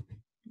on,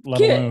 let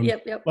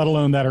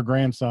alone that her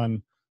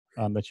grandson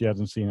that she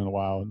hasn't seen in a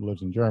while,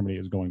 lives in Germany,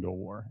 is going to a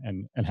war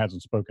and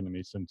hasn't spoken to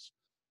me since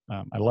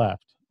I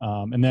left.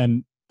 And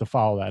then to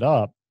follow that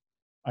up,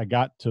 I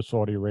got to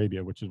Saudi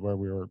Arabia, which is where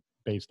we were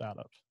based out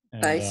of.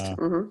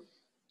 And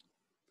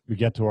we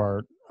get to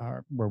our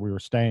where we were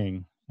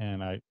staying,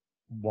 and I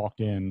walked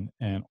in,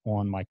 and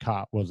on my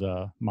cot was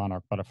a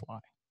monarch butterfly,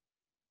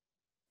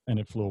 and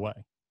it flew away.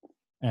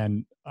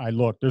 And I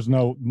looked, there's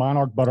no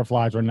monarch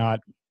butterflies are not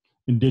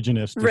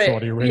indigenous to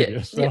Saudi Arabia.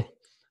 Yeah, so,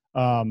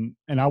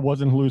 and I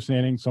wasn't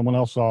hallucinating. Someone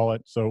else saw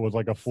it. So it was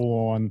like a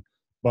full on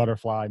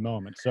butterfly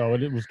moment. So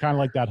it was kind of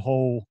like that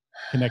whole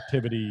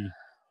connectivity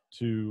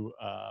to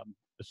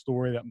the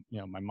story that, you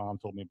know, my mom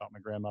told me about my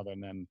grandmother,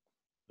 and then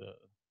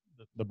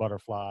the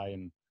butterfly,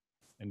 and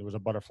there was a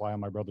butterfly on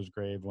my brother's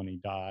grave when he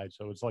died.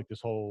 So it's like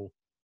this whole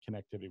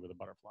connectivity with a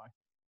butterfly.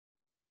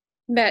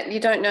 Matt, you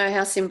don't know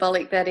how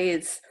symbolic that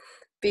is,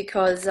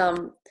 because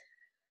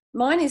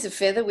mine is a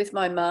feather with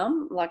my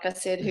mum, like I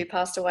said, who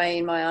passed away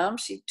in my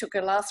arms. She took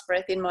her last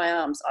breath in my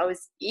arms. I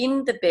was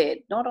in the bed,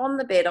 not on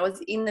the bed. I was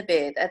in the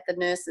bed at the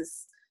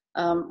nurse's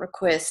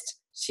request.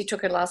 She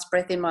took her last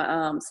breath in my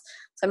arms.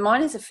 So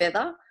mine is a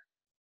feather,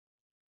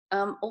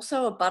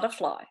 also a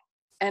butterfly.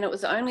 And it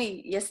was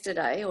only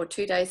yesterday or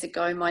 2 days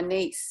ago, my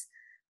niece,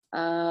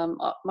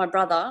 my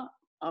brother,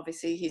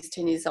 obviously he's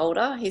 10 years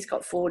older. He's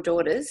got 4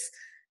 daughters.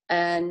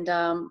 And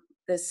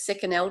the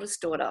second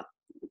eldest daughter,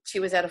 she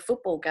was at a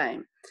football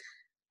game,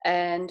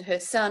 and her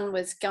son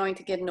was going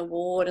to get an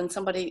award, and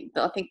somebody,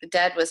 I think the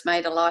dad was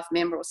made a life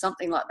member or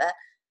something like that,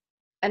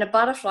 and a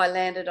butterfly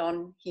landed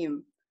on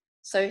him.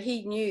 So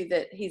he knew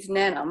that his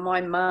nana,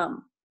 my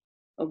mum,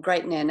 or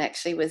great nan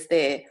actually, was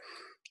there.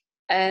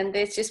 And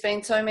there's just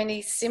been so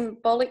many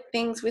symbolic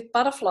things with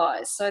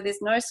butterflies. So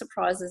there's no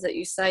surprises that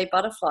you say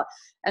butterfly.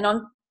 And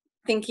I'm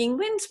thinking,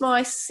 when's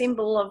my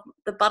symbol of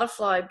the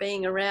butterfly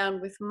being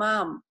around with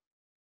mum?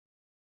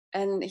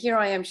 And here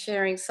I am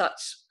sharing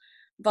such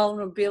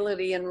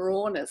vulnerability and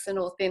rawness and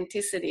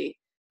authenticity.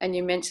 And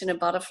you mention a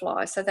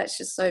butterfly. So that's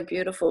just so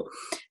beautiful.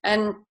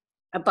 And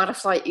a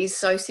butterfly is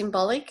so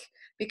symbolic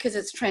because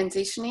it's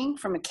transitioning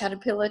from a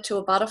caterpillar to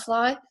a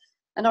butterfly.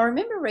 And I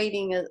remember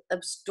reading a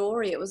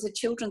story. It was a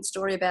children's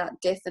story about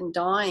death and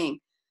dying.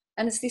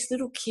 And it's this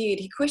little kid.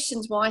 He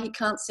questions why he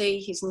can't see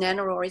his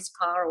nana or his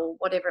pa or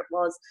whatever it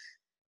was.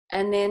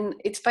 And then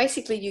it's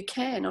basically, you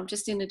can. I'm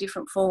just in a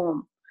different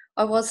form.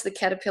 I was the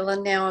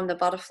caterpillar. Now I'm the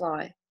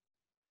butterfly.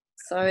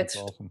 So That's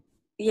it's awesome.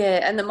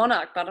 Yeah. And the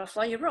monarch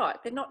butterfly, you're right.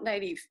 They're not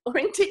native or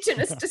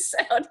indigenous to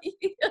Saudi.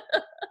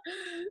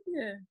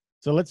 Yeah.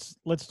 So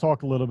let's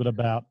talk a little bit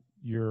about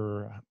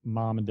your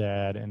mom and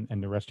dad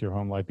and the rest of your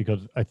home life,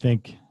 because I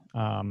think,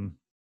 you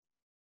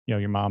know,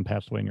 your mom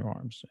passed away in your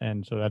arms.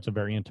 And so that's a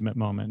very intimate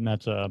moment. And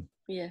that's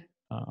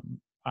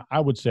I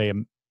would say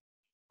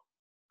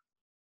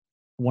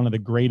one of the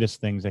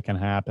greatest things that can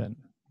happen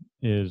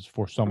is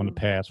for someone to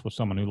pass with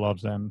someone who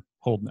loves them,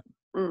 holding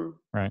them.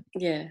 Right.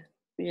 Yeah.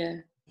 Yeah.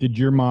 Did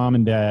your mom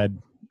and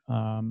dad,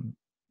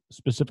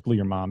 specifically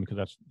your mom,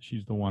 because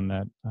she's the one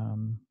that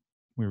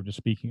we were just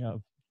speaking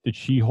of, did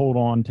she hold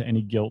on to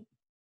any guilt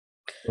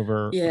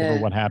over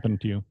what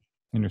happened to you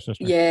and your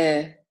sister?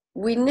 Yeah.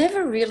 We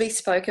never really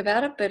spoke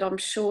about it, but I'm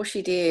sure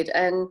she did.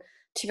 And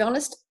to be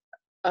honest,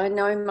 I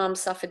know mum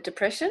suffered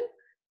depression,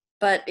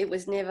 but it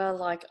was never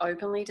like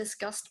openly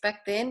discussed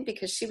back then,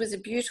 because she was a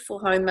beautiful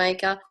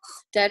homemaker.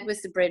 Dad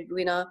was the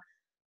breadwinner.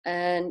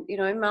 And, you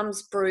know,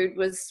 mum's brood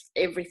was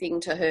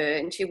everything to her,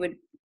 and she would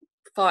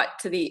fight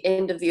to the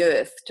end of the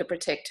earth to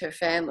protect her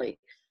family.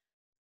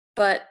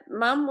 But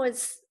mum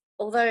was,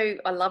 although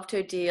I loved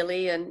her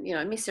dearly and, you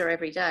know, miss her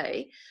every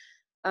day,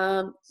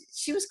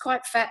 she was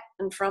quite fat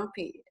and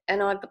frumpy.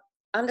 And I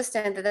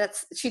understand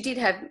that she did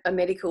have a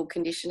medical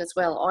condition as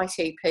well,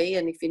 ITP,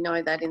 and if you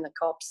know that in the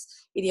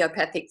COPS,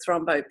 idiopathic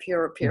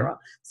thrombophlebitis.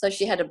 So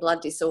she had a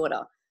blood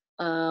disorder.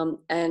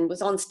 And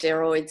was on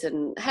steroids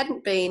and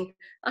hadn't been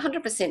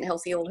 100%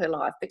 healthy all her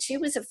life. But she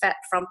was a fat,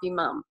 frumpy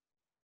mum,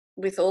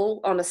 with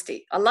all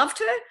honesty. I loved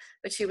her,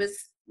 but she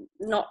was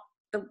not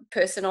the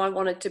person I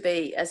wanted to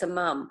be as a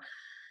mum.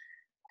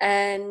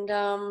 And,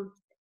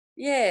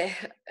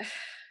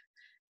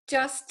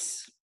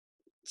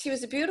 she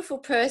was a beautiful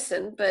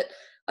person, but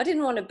I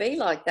didn't want to be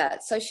like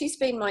that. So she's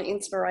been my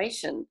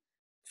inspiration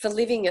for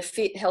living a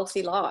fit,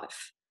 healthy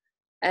life.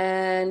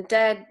 And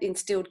Dad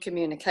instilled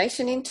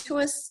communication into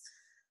us.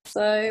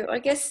 So I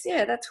guess,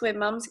 that's where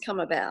mum's come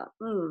about.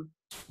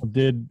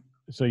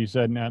 So you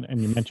said,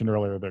 and you mentioned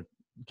earlier the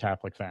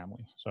Catholic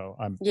family. So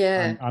I'm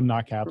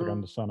not Catholic.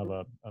 I'm the son of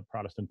a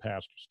Protestant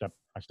pastor.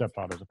 My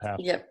stepfather's a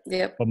pastor.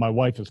 Yep. But my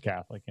wife is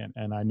Catholic,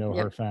 and I know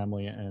Yep. her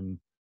family, and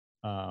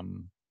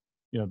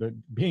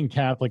being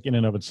Catholic in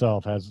and of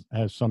itself has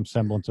some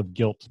semblance of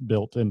guilt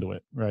built into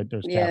it, right?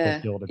 There's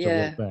Catholic guilt. It's a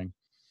real thing.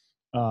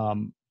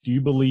 Do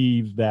you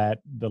believe that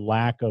the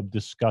lack of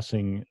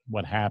discussing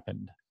what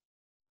happened,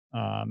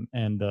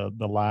 and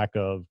the lack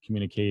of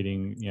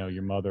communicating,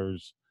 your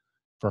mother's,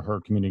 for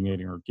her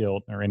communicating her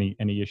guilt or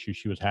any issue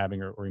she was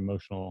having or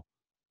emotional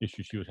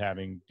issue she was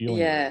having dealing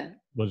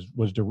with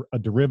was a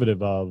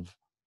derivative of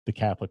the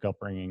Catholic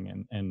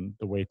upbringing and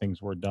the way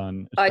things were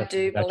done? I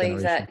do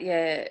believe that,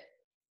 yeah.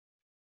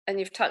 And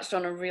you've touched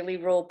on a really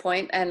raw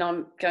point, and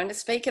I'm going to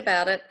speak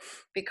about it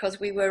because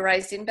we were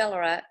raised in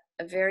Ballarat,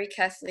 a very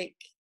Catholic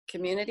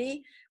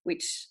community,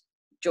 which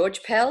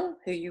George Pell,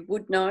 who you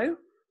would know,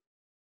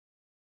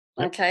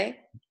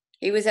 okay,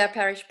 he was our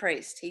parish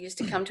priest. He used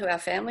to come to our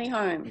family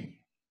home.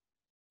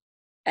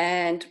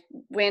 And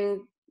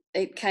when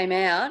it came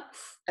out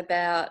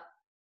about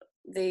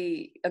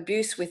the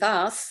abuse with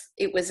us,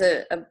 it was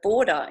a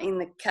border in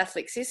the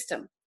Catholic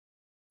system.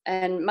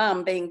 And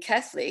Mum, being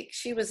Catholic,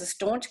 she was a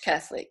staunch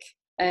Catholic.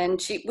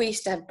 And we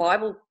used to have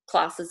Bible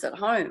classes at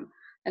home.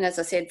 And as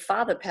I said,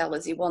 Father Pell,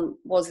 as he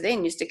was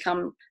then, used to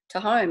come to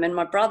home. And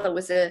my brother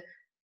was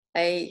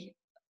a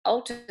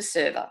altar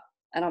server.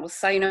 And I will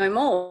say no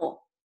more.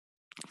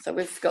 So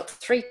we've got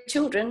 3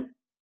 children,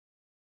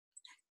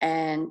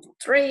 and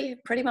 3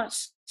 pretty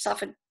much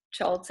suffered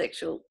child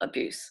sexual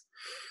abuse.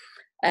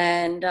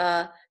 And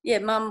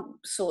Mum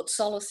sought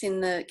solace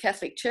in the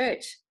Catholic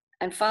Church,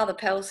 and Father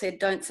Pell said,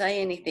 don't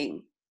say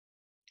anything.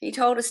 He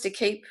told us to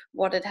keep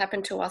what had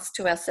happened to us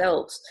to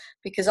ourselves,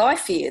 because I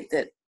feared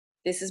that,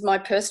 this is my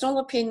personal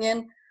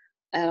opinion,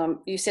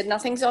 you said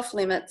nothing's off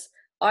limits.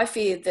 I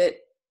feared that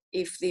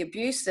if the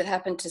abuse that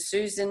happened to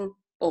Susan,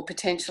 or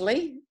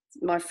potentially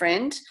my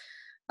friend,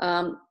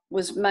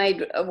 was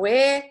made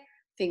aware,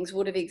 things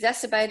would have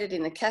exacerbated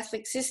in the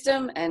Catholic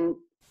system, and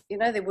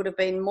there would have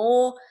been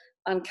more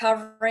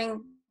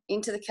uncovering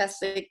into the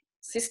Catholic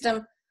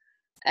system,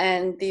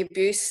 and the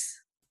abuse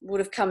would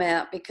have come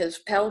out because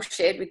Pell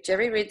shared with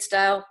Jerry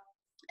Ridsdale,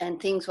 and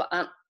things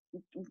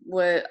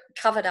were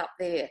covered up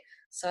there.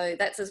 So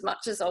that's as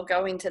much as I'll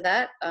go into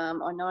that. I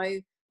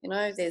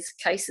know there's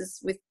cases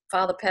with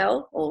Father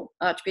Pell, or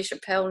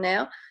Archbishop Pell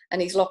now,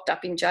 and he's locked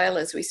up in jail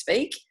as we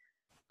speak.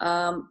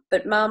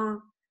 But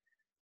Mum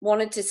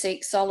wanted to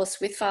seek solace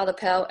with Father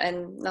Pell,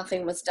 and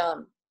nothing was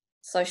done.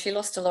 So she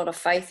lost a lot of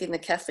faith in the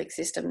Catholic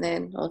system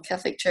then, or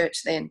Catholic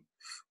Church then.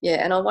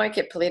 Yeah, and I won't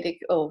get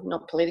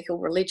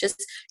religious,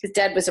 because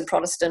Dad was a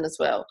Protestant as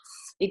well.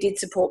 He did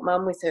support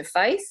Mum with her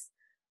faith,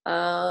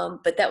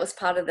 but that was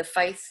part of the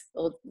faith,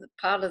 or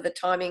part of the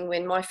timing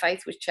when my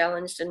faith was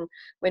challenged, and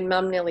when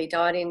Mum nearly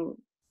died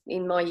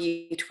in my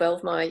year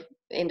 12, my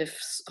end of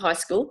high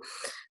school,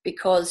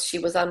 because she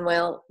was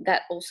unwell.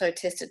 That also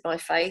tested my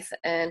faith,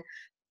 and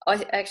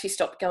I actually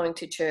stopped going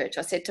to church.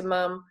 I said to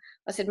Mum,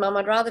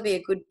 I'd rather be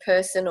a good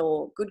person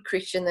or good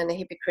Christian than a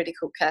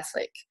hypocritical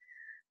Catholic.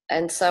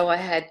 And so I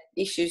had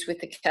issues with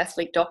the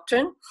Catholic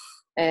doctrine.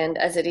 And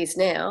as it is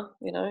now,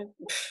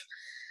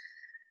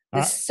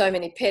 there's so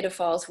many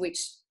pedophiles,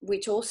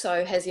 which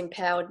also has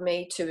empowered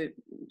me to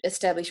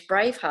establish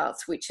Brave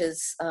Hearts, which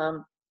is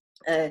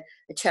a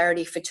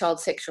charity for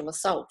child sexual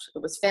assault.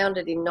 It was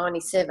founded in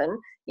 1997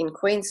 in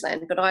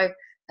Queensland, but I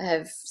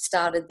have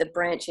started the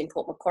branch in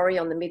Port Macquarie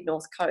on the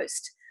mid-north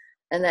coast.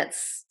 And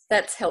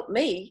that's helped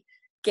me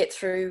get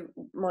through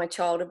my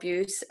child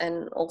abuse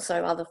and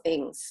also other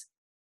things.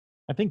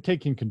 I think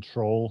taking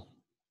control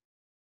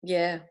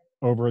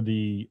over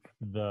the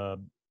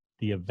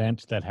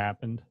events that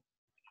happened,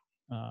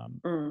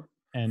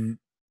 and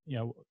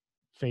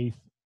faith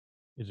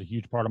is a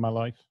huge part of my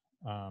life.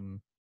 I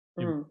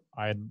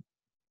had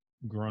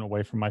grown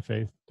away from my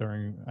faith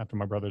after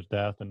my brother's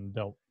death, and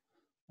dealt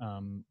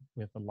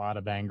with a lot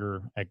of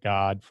anger at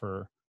God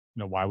for,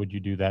 why would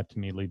you do that to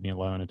me? Leave me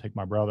alone and take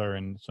my brother,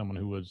 and someone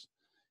who was,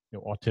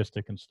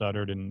 autistic and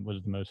stuttered and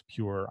was the most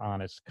pure,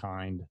 honest,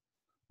 kind,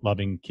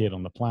 loving kid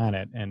on the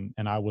planet. And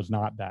I was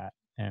not that.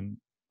 And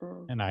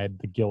I had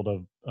the guilt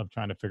of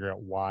trying to figure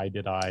out, why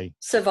did I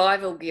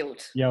survival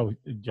guilt?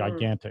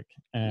 Gigantic.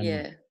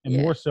 And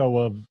more so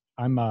of,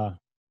 I'm a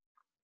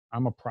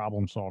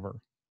problem solver,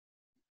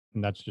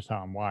 and that's just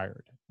how I'm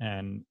wired.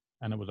 And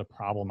it was a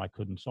problem I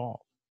couldn't solve.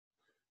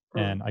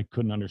 And I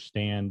couldn't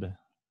understand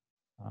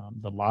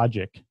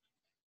the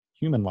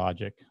human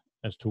logic,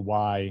 as to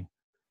why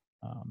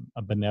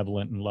a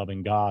benevolent and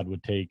loving God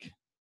would take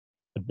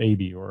a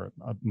baby or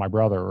my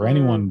brother or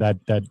anyone that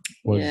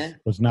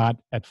was not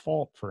at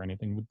fault for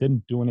anything,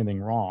 didn't do anything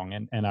wrong.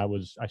 And I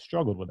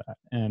struggled with that.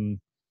 And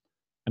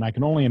I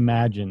can only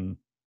imagine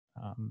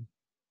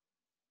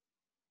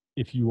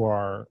if you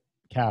are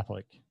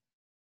Catholic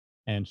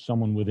and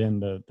someone within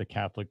the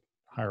Catholic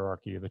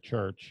hierarchy of the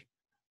church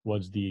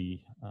was the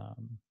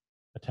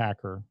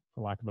attacker,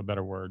 for lack of a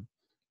better word,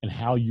 and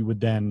how you would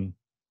then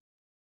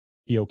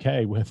be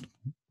okay with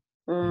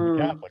in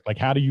the Catholic? Like,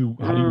 how do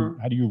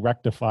you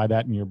rectify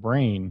that in your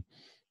brain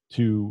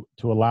to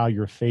allow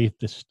your faith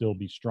to still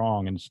be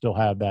strong and still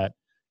have that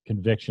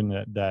conviction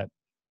that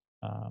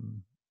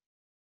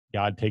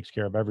God takes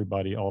care of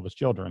everybody, all of his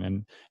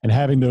children, and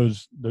having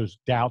those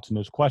doubts and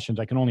those questions,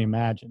 I can only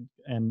imagine.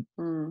 And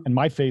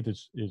my faith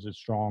is as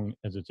strong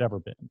as it's ever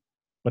been.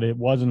 But it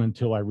wasn't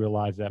until I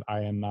realized that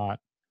I am not,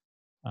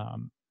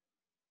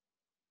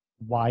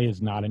 why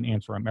is not an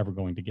answer I'm ever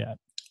going to get.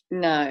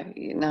 No,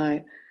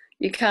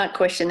 you can't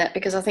question that,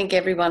 because I think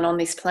everyone on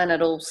this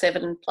planet, all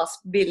 7+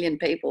 billion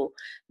people,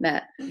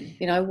 Matt,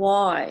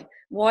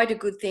 why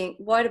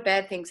do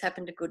bad things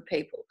happen to good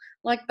people,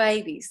 like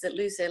babies that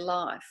lose their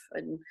life?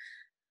 And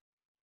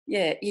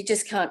yeah, you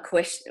just can't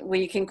question. Well,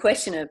 you can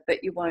question it,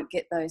 but you won't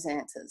get those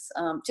answers.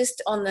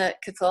 Just on the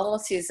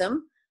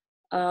Catholicism,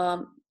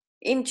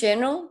 in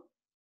general,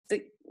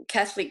 the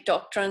Catholic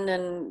doctrine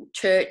and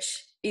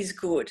church is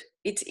good.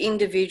 It's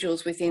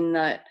individuals within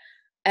that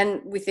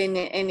and within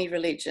any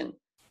religion.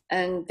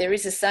 And there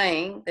is a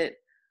saying that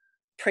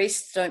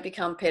priests don't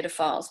become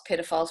pedophiles,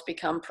 pedophiles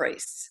become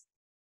priests.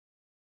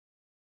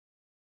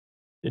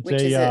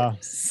 Which is a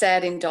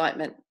sad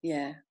indictment,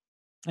 yeah.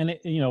 And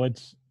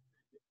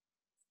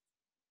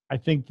I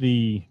think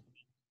the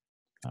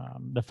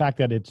fact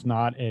that it's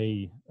not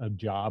a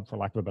job, for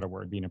lack of a better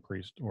word, being a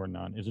priest or a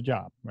nun is a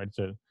job, right?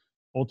 So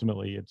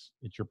ultimately, it's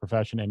your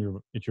profession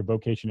and it's your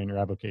vocation and your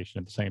avocation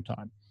at the same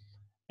time.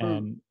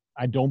 And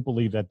I don't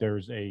believe that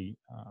there's a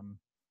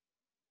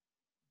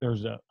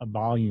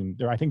volume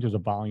there. I think there's a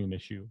volume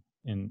issue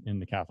in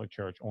the Catholic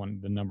Church on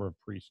the number of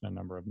priests and the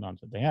number of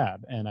nuns that they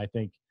have. And I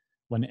think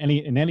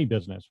in any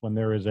business, when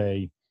there is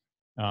a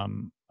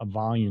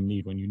volume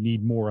need, when you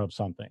need more of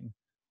something,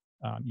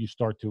 you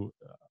start to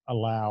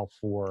allow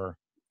for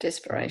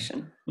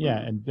desperation.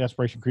 And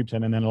desperation creeps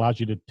in, and then allows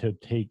you to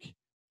take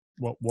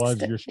what was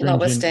your stringent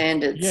lower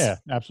standards. Yeah,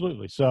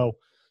 absolutely. So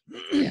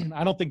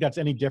I don't think that's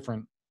any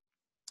different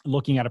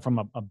looking at it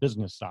from a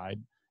business side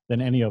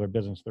than any other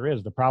business there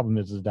is. The problem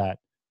is that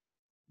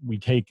we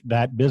take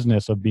that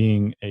business of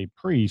being a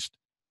priest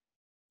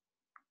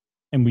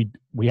and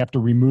we have to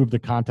remove the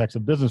context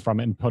of business from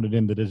it and put it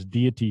into this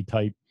deity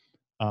type.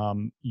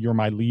 You're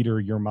my leader.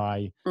 You're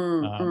my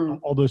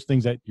all those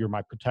things, that you're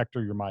my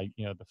protector. You're my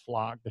the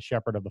flock, the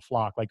shepherd of the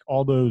flock. Like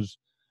all those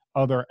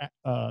other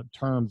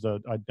terms,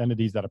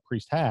 identities that a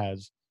priest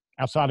has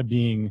outside of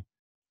being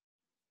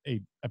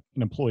an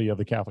employee of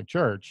the Catholic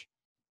Church.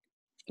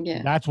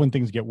 Yeah, that's when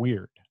things get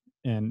weird.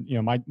 And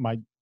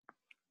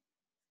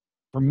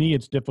for me,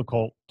 it's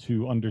difficult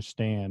to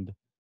understand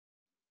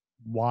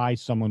why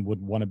someone would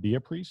want to be a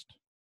priest.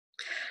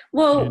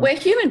 Well, we're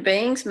human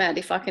beings, Matt,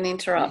 if I can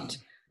interrupt.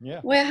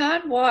 Yeah. We're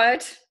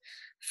hardwired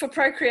for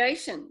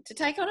procreation. To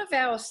take on a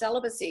vow of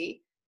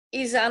celibacy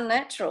is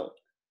unnatural.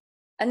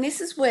 And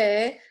this is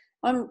where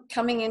I'm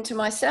coming into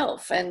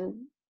myself, and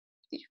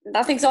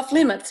nothing's off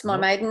limits. My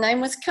maiden name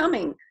was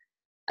Cumming,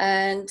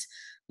 and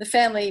the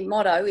family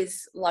motto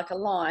is like a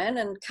lion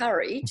and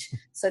courage.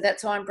 So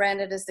that's why I'm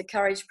branded as the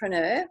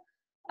Couragepreneur.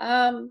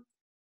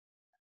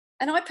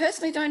 And I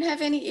personally don't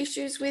have any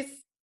issues with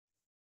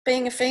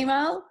being a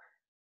female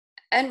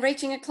and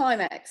reaching a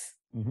climax.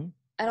 Mm-hmm.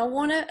 And I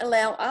want to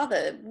allow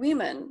other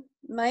women,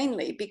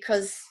 mainly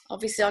because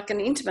obviously I can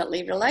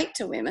intimately relate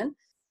to women,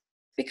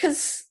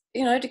 because,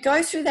 to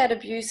go through that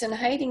abuse and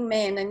hating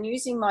men and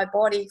using my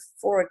body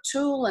for a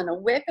tool and a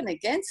weapon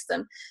against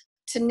them,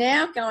 to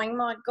now going,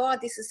 my God,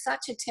 this is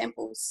such a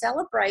temple,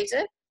 celebrate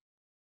it,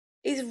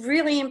 is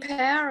really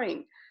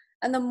empowering.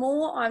 And the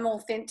more I'm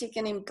authentic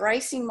and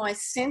embracing my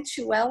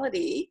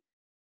sensuality,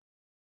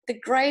 the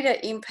greater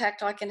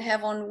impact I can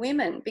have on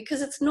women,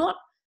 because it's not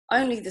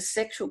only the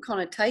sexual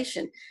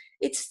connotation,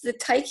 it's the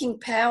taking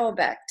power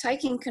back,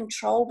 taking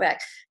control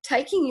back,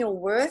 taking your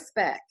worth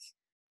back.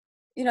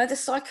 The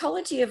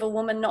psychology of a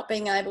woman not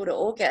being able to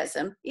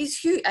orgasm is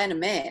huge, and a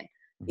man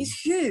is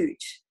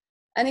huge.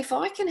 And if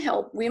I can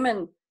help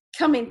women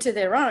come into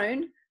their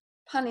own,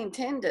 pun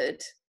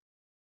intended,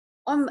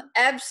 I'm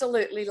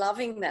absolutely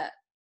loving that.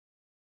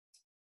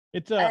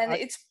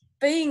 It's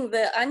being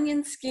the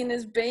onion skin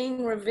is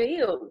being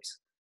revealed.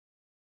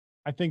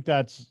 I think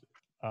that's,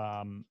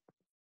 I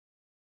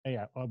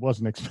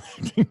wasn't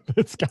expecting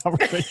this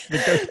conversation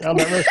to go down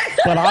that road,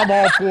 but I'm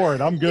all for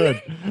it. I'm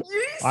good.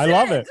 I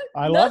love it.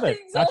 I love it.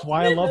 That's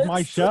why I love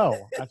my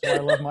show.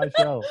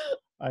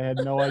 I had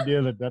no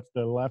idea that that's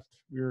the left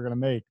we were going to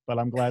make, but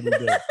I'm glad we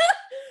did.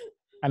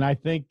 And I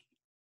think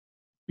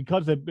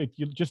because if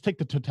you just take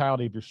the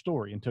totality of your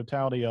story and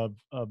totality of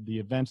the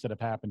events that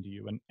have happened to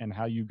you and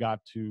how you got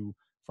to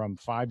from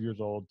 5 years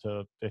old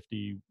to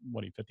 50,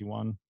 what are you,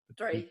 51?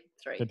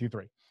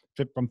 53.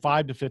 From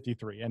 5 to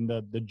 53, and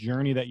the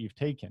journey that you've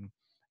taken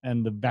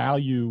and the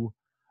value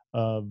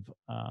of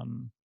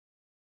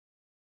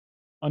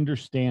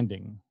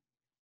understanding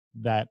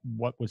that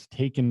what was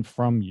taken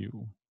from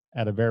you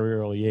at a very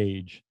early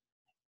age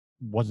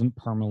wasn't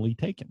permanently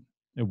taken.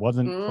 It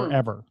wasn't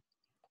forever.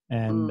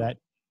 And that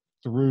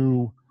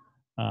through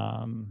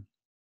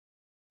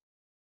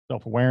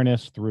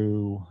self-awareness,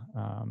 through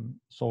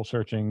soul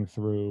searching,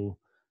 through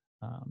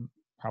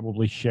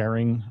probably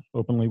sharing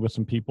openly with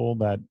some people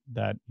that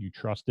you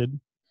trusted,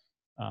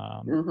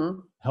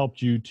 helped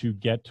you to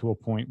get to a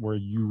point where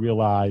you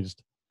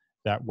realized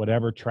that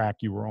whatever track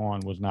you were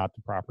on was not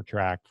the proper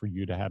track for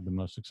you to have the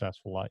most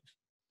successful life.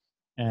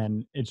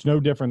 And it's no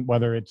different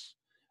whether it's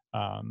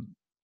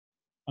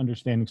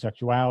understanding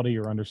sexuality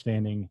or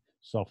understanding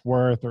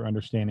self-worth or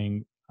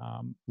understanding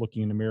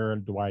looking in the mirror,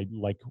 do I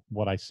like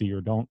what I see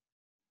or don't,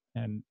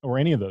 or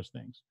any of those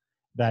things,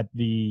 that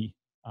the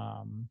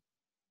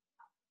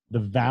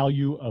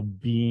value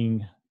of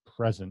being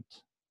present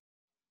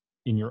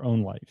in your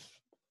own life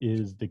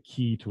is the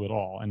key to it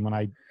all. And when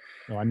I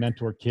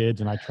mentor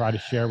kids and I try to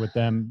share with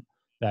them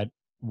that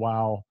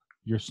while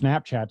your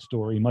Snapchat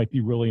story might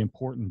be really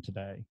important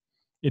today,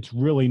 it's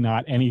really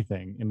not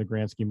anything in the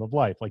grand scheme of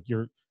life. Like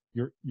your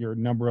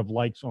number of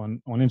likes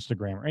on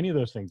Instagram or any of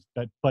those things,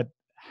 but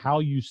how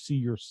you see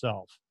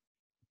yourself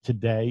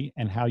today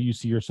and how you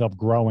see yourself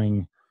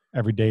growing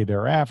every day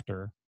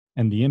thereafter,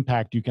 and the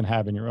impact you can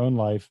have in your own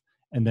life,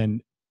 and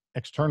then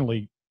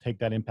externally take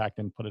that impact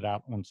and put it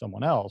out on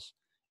someone else,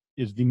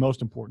 is the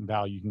most important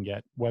value you can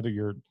get, whether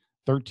you're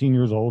 13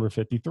 years old or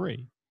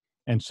 53.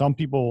 And some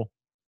people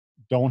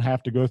don't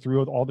have to go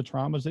through all the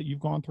traumas that you've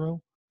gone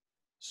through.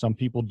 Some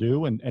people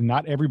do, and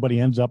not everybody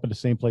ends up at the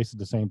same place at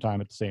the same time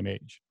at the same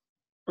age.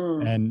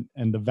 And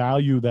the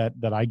value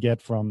that I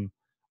get from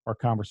our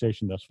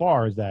conversation thus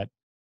far is that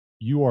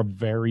you are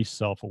very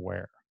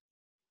self-aware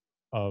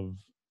of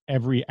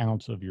every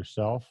ounce of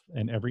yourself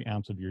and every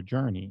ounce of your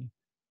journey,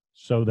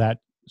 so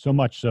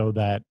much so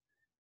that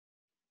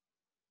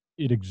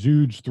it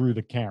exudes through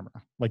the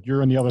camera. Like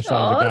you're on the other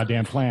side of the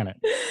goddamn planet.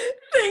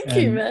 Thank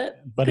you,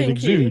 Matt. But it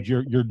exudes.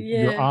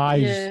 Your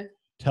eyes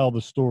tell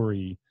the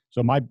story.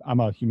 So I'm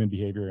a human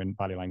behavior and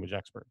body language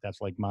expert.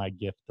 That's like my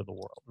gift to the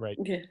world, right?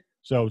 Yeah.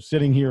 So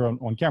sitting here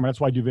on camera,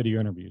 that's why I do video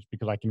interviews,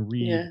 because I can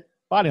read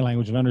body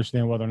language and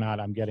understand whether or not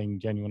I'm getting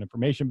genuine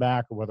information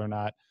back, or whether or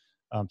not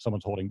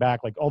someone's holding back.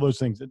 Like all those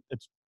things,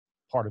 it's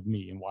part of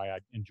me and why I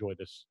enjoy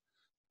this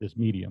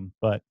medium.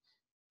 But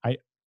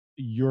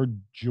your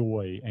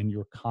joy and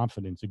your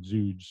confidence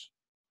exudes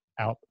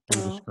out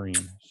through the screen.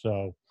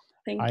 So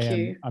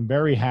I'm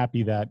very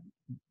happy that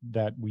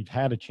we've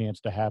had a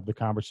chance to have the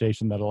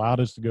conversation that allowed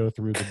us to go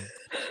through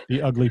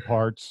the ugly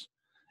parts,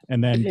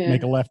 and then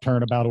make a left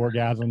turn about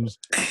orgasms,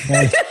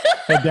 and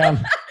head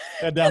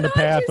down the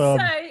path of.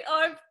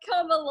 I've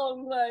come a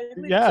long way.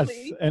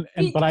 Literally,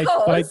 yes, but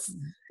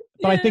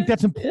I think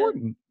that's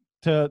important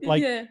to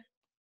like. Yeah.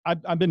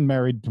 I've been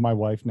married to my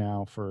wife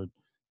now for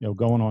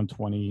going on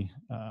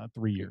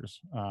 23 years.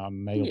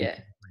 May will be 23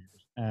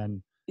 years,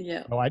 and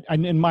I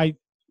in my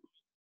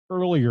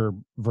earlier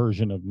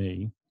version of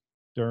me,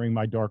 during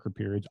my darker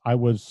periods, I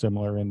was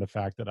similar in the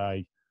fact that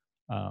I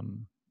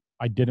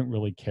didn't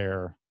really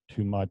care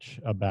too much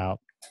about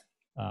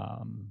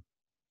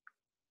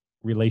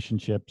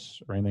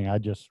relationships or anything.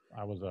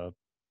 I was the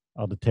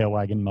tail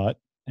wagging mutt,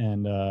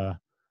 and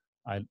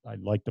I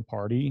liked the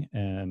party,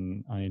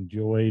 and I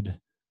enjoyed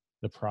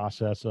the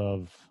process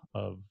of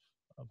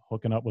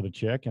hooking up with a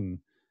chick and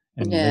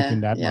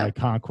making that my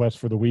conquest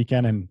for the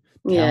weekend and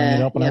tallying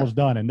it up when I was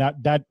done. And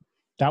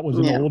that was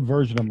an old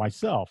version of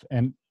myself.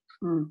 And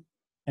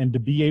to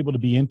be able to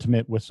be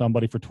intimate with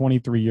somebody for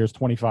 23 years,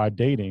 25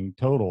 dating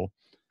total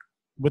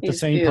with the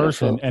same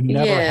person, and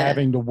never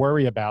having to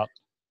worry about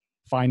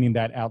finding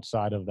that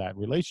outside of that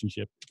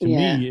relationship, to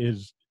me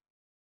is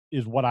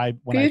what I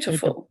think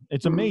of,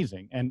 it's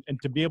amazing. And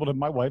to be able to,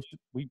 my wife,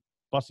 we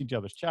bust each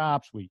other's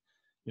chops. We,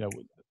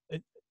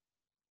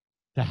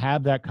 to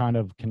have that kind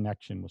of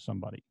connection with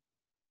somebody,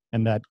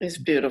 and that is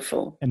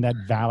beautiful, and that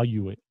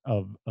value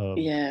of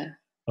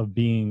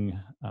being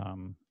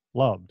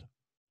loved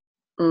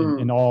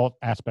in all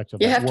aspects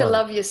of you that have word. to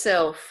love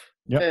yourself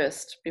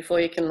first before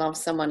you can love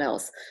someone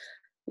else.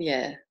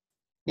 Let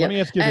me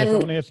ask you this. I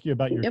want to ask you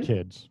about your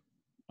kids,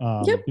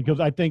 because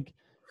I think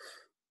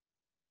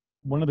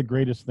one of the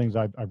greatest things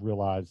I've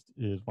realized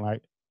is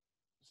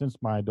since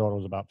my daughter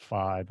was about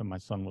 5 and my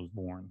son was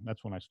born,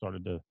 that's when I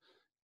started to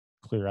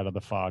clear out of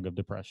the fog of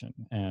depression,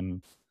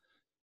 and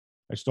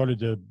I started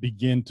to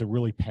begin to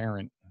really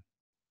parent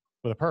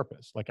with a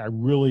purpose. Like I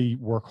really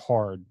work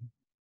hard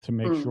to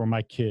make sure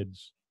my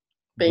kids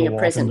being a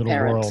present into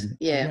parent.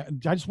 The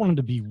world. I just want them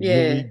to be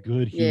really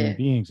good human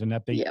beings, and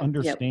that they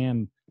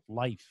understand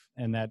life,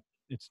 and that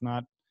it's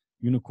not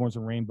unicorns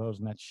and rainbows,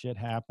 and that shit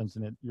happens,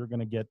 and that you're going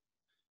to get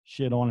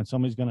shit on, and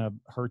somebody's going to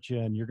hurt you,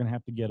 and you're going to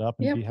have to get up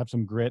and have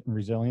some grit and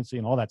resiliency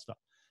and all that stuff.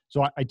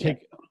 So I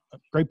take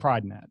great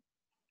pride in that.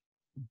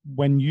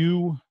 When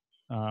you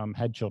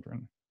had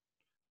children,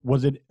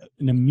 was it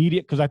an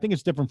immediate, because I think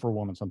it's different for a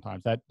woman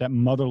sometimes, that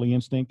motherly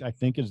instinct I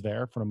think is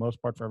there for the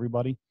most part for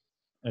everybody,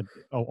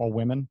 all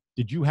women.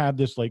 Did you have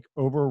this like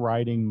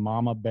overriding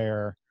mama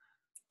bear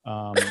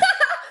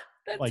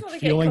like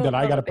feeling that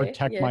I got to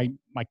protect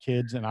my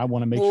kids, and I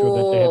want to make sure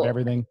that they have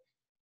everything?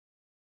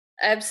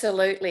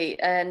 Absolutely.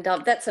 And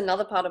that's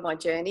another part of my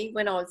journey.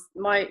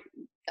 My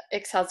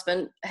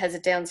ex-husband has a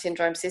Down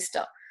syndrome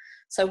sister.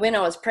 So when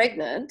I was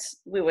pregnant,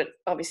 we were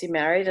obviously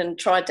married and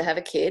tried to have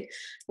a kid.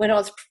 When I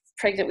was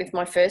pregnant with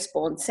my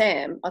firstborn,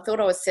 Sam, I thought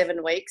I was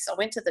 7 weeks. I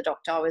went to the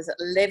doctor. I was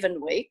 11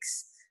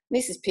 weeks.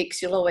 This is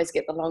Pix. You'll always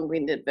get the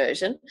long-winded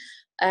version.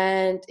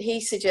 And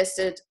he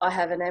suggested I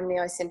have an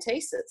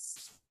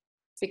amniocentesis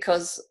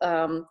because,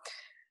 I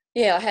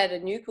had a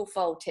nuchal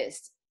fold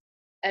test,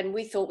 and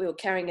we thought we were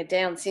carrying a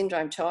Down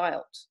syndrome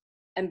child.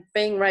 And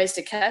being raised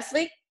a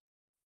Catholic,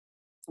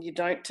 you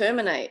don't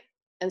terminate.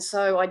 And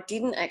so I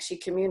didn't actually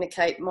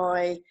communicate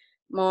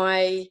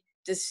my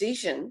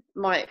decision,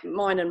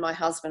 mine and my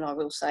husband, I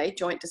will say,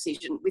 joint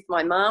decision with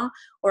my mum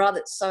or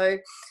others. So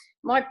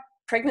my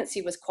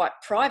pregnancy was quite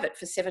private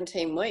for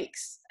 17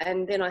 weeks.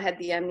 And then I had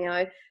the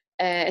amnio,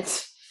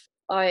 and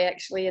I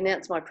actually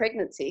announced my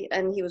pregnancy,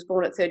 and he was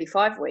born at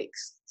 35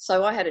 weeks.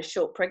 So I had a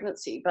short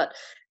pregnancy. But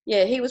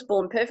yeah, he was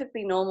born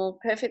perfectly normal,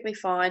 perfectly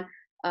fine.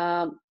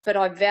 But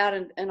I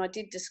vowed, and I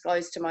did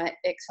disclose to my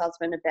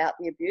ex-husband about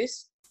the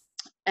abuse,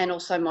 and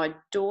also my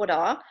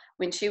daughter,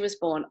 when she was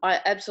born. I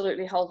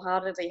absolutely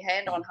wholeheartedly,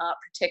 hand on heart,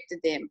 protected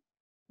them.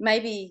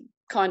 Maybe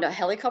kind of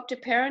helicopter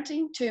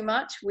parenting too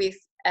much with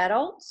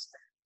adults,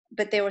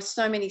 but there were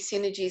so many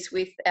synergies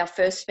with our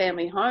first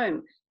family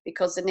home,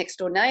 because the next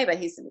door neighbour,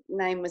 his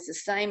name was the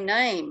same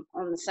name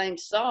on the same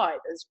side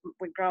as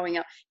we're growing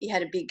up. He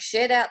had a big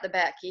shed out the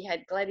back. He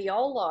had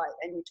gladioli,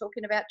 and you're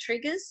talking about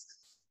triggers,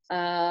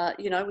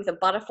 with a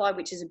butterfly,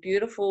 which is a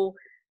beautiful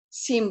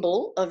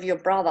symbol of your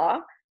brother.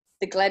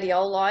 The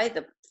gladioli,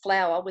 the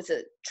flower, was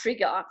a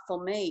trigger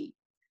for me.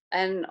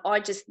 And I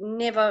just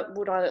never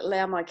would I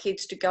allow my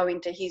kids to go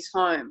into his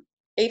home,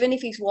 even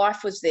if his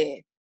wife was there,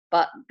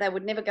 but they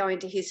would never go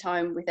into his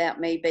home without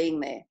me being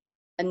there.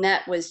 And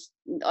that was,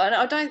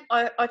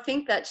 I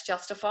think that's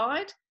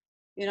justified.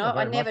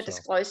 I never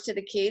disclosed to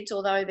the kids,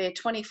 although they're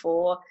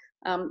 24,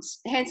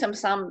 handsome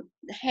son,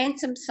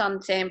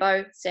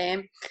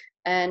 Sam,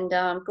 and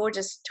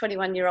gorgeous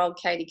 21-year-old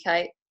Katie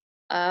Kate.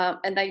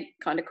 And they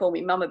kind of call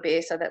me Mama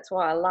Bear, so that's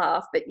why I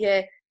laugh. But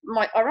yeah,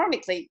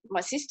 ironically, my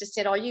sister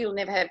said, "Oh, you'll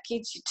never have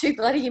kids. You're too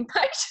bloody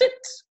impatient."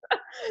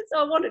 So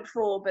I wanted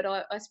 4, but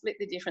I split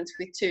the difference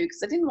with 2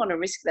 because I didn't want to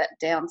risk that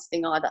Downs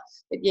thing either.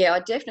 But yeah,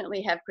 I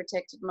definitely have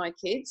protected my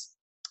kids.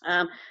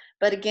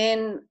 But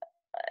again,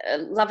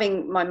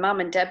 loving my mum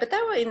and dad, but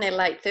they were in their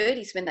late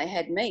 30s when they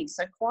had me,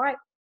 so quite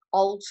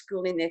old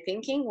school in their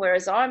thinking.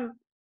 Whereas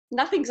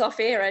nothing's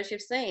off air, as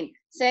you've seen.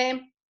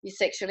 Sam, you're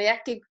sexually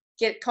active.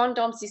 Get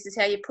condoms. This is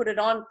how you put it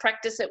on.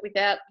 Practice it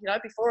without,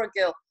 before a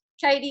girl.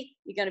 Katie,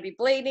 you're going to be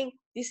bleeding.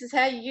 This is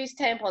how you use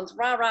tampons.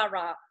 Rah, rah,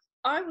 rah.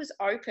 I was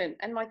open,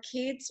 and my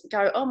kids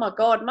go, "Oh my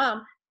God,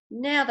 Mum."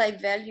 Now they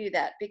value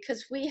that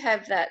because we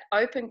have that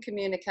open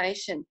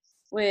communication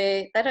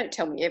where they don't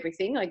tell me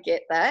everything. I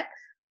get that.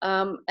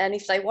 And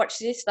if they watch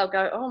this, they'll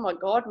go, "Oh my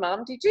God,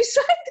 Mum, did you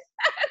say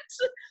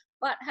that?"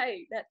 But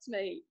hey, that's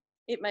me.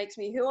 It makes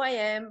me who I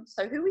am.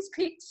 So who is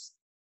Pix?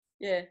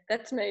 Yeah,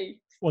 that's me.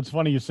 Well, it's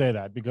funny you say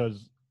that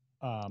because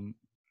I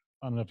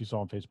don't know if you saw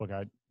on Facebook,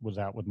 I was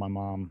out with my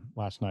mom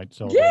last night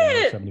celebrating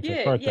her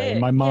 75th birthday. And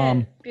my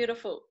mom,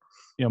 beautiful.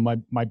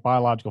 My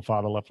biological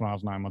father left when I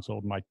was 9 months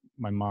old. My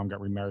mom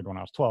got remarried when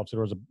I was 12. So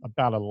there was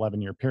about an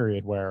 11-year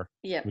period where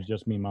it was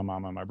just me, my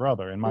mom, and my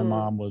brother. And my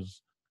mom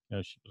was,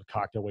 she was a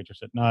cocktail waitress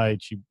at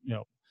night. She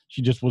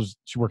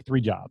worked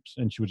 3 jobs,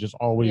 and she was just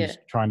always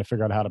trying to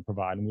figure out how to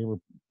provide. And we were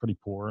pretty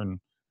poor. And,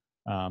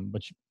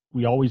 but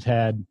we always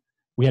had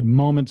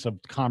moments of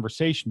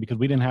conversation because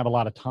we didn't have a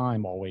lot of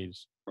time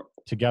always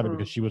together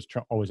because she was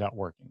always out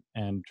working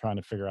and trying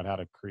to figure out how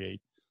to create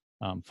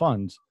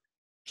funds.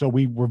 So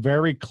we were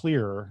very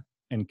clear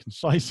and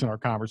concise in our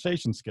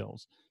conversation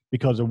skills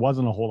because there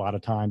wasn't a whole lot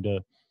of time to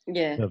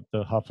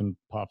huff and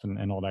puff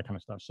and all that kind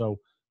of stuff. So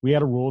we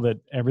had a rule that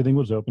everything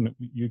was open.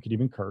 You could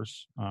even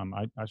curse.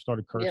 I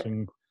started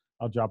cursing.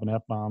 I was dropping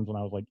F-bombs when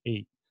I was like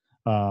 8.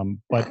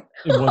 But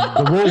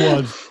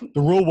the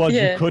rule was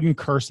you couldn't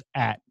curse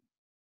at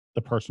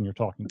the person you're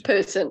talking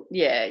to.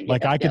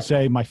 Like I could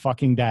say my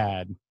fucking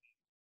dad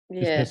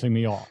is pissing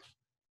me off,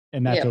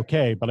 and that's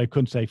okay, but I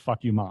couldn't say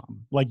fuck you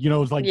mom. Like, it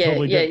was like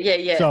totally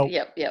different. So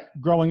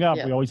growing up,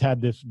 we always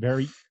had this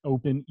very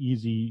open,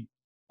 easy,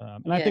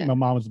 and I think my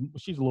mom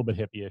she's a little bit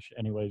hippie-ish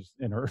anyways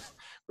in her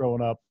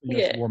growing up.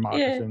 She wore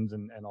moccasins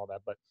and all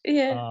that. But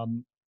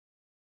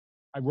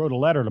I wrote a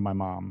letter to my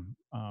mom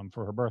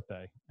for her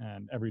birthday,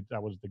 and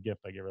that was the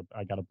gift I gave her.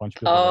 I got a bunch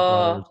of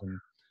letters,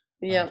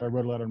 and so I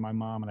wrote a letter to my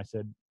mom, and I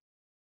said,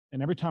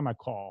 and every time I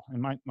call,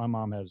 and my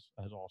mom has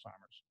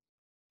Alzheimer's,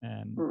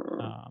 and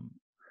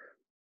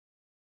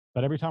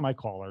but every time I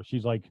call her,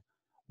 she's like,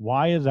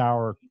 why is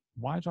our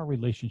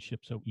relationship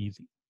so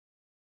easy?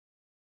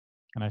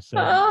 And I said,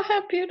 oh,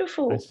 how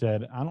beautiful. I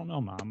said, I don't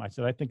know, Mom. I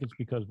said, I think it's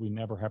because we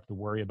never have to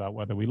worry about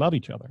whether we love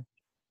each other.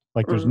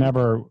 Like there's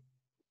never,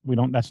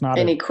 that's not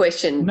any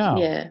question. No.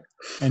 Yeah.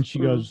 And she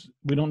goes,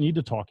 we don't need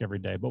to talk every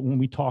day, but when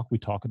we talk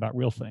about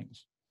real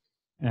things.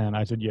 And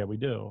I said, yeah, we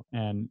do.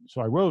 And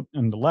so I wrote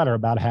in the letter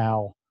about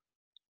how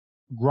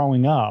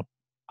growing up,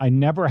 I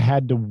never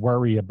had to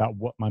worry about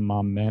what my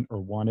mom meant or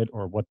wanted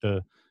or what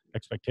the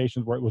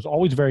expectations were. It was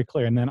always very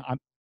clear. And then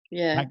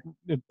Yeah.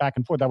 back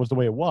and forth. That was the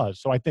way it was.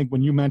 So I think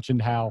when you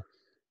mentioned how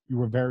you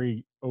were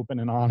very open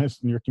and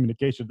honest in your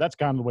communication, that's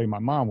kind of the way my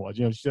mom was.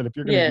 You know, she said, if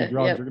you're going to do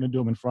drugs, you're going to do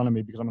them in front of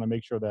me because I'm going to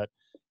make sure that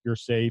you're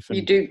safe. And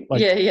you do. like,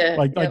 Yeah.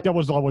 like that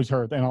was always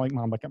her. And I'm like,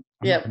 Mom, like, I'm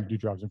not going to do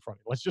drugs in front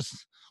of you. Let's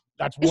just,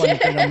 that's one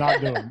thing I'm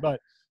not doing. But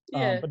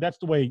that's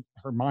the way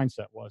her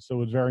mindset was. So it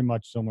was very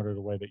much similar to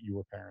the way that you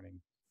were parenting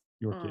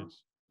your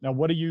kids. Now,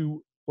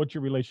 what's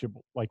your relationship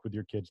like with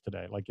your kids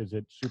today? Like, is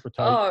it super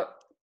tight? Oh,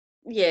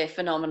 yeah,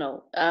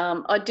 phenomenal.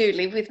 I do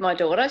live with my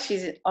daughter.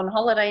 She's on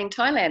holiday in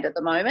Thailand at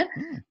the moment,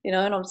 you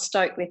know, and I'm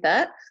stoked with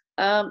that.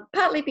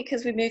 Partly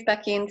because we moved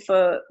back in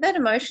for that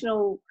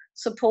emotional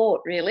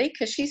support, really,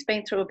 because she's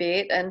been through a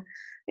bit. And,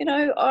 you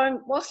know,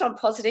 whilst I'm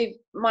positive,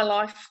 my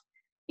life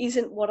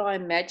isn't what I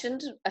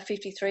imagined a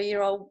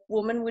 53-year-old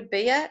woman would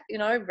be at, you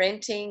know,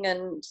 renting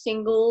and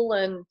single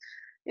and,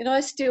 you know,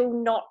 still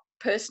not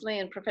personally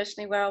and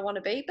professionally where I want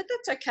to be. But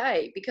that's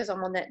okay because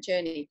I'm on that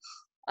journey.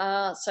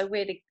 So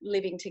we're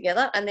living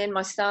together, and then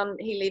my son,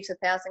 he lives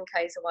 1,000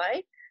 k's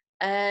away,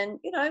 and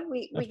you know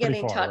we get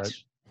in touch. Right?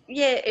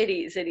 Yeah, it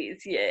is.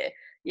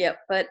 Yeah.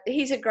 But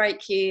he's a great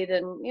kid,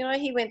 and you know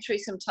he went through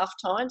some tough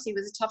times. He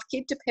was a tough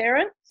kid to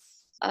parent,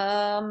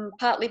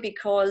 partly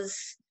because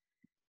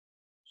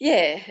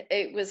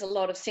it was a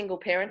lot of single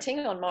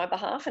parenting on my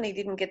behalf, and he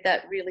didn't get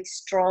that really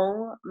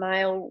strong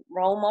male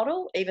role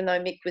model, even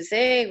though Mick was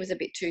there. He was a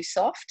bit too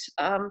soft.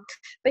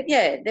 But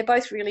yeah, they're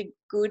both really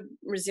good,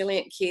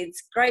 resilient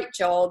kids, great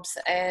jobs,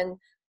 and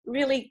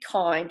really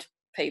kind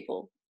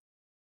people.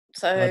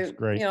 So that's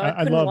great. You know,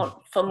 I couldn't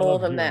want for more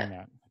than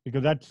that.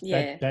 Because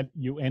that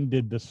you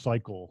ended the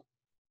cycle.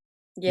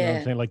 Yeah. You know what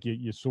I'm saying? Like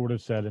you sort of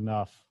said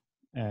enough,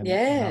 and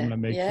I'm going to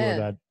make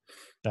sure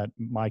that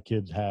my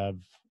kids have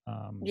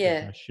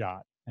a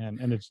shot.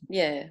 And it's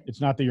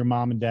not that your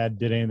mom and dad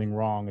did anything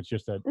wrong. It's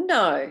just that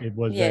it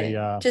was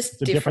just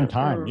a different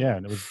time. Yeah.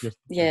 And it was just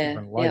a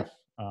different life.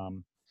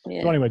 So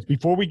anyways,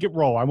 before we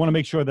roll, I want to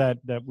make sure that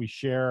we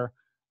share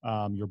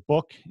your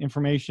book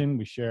information.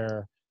 We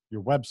share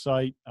your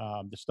website,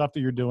 the stuff that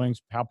you're doing,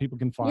 how people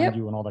can find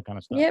you and all that kind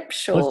of stuff. Yep,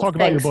 sure. So let's talk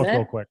about your book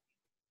real quick.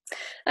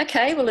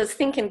 Okay. Well, it's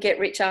Think and Get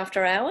Rich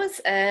After Hours,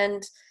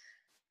 and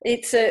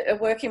it's a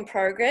work in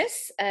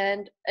progress.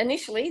 And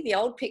initially, the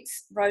old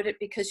Pix wrote it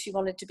because she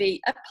wanted to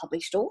be a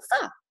published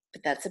author,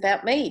 but that's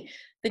about me.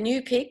 The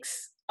new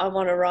Pix, I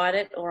want to write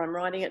it, or I'm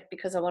writing it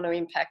because I want to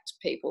impact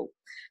people.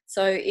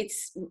 So it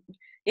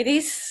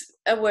is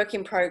a work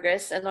in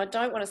progress, and I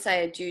don't want to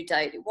say a due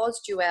date. It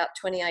was due out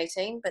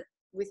 2018, but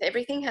with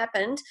everything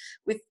happened,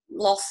 with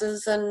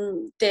losses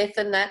and death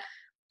and that,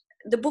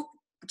 the book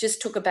just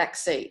took a back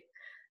seat.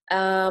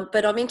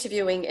 But I'm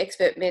interviewing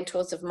expert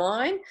mentors of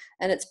mine,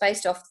 and it's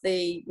based off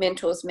the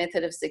Mentors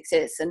Method of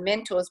Success, and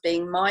mentors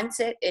being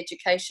mindset,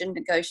 education,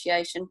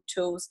 negotiation,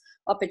 tools,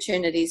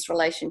 opportunities,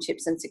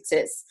 relationships, and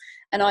success.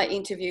 And I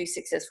interview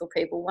successful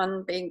people,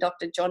 one being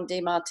Dr. John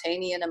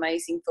DeMartini, an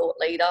amazing thought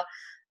leader,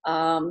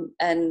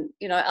 and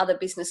you know, other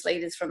business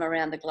leaders from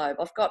around the globe.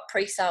 I've got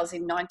pre-sales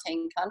in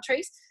 19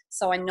 countries,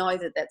 so I know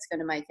that that's going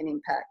to make an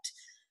impact.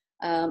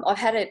 I've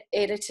had it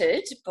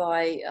edited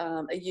by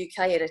a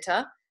UK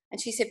editor, and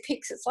she said,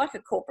 Pix, it's like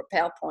a corporate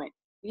PowerPoint.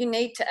 You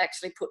need to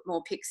actually put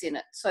more Pix in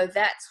it. So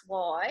that's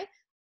why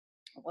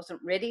I wasn't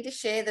ready to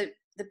share the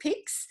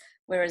Pix,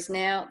 whereas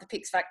now the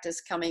Pix Factor's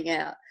coming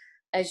out,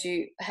 as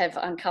you have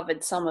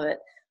uncovered some of it.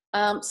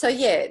 So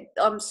yeah,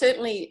 I'm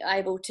certainly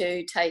able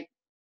to take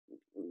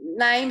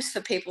names for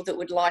people that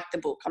would like the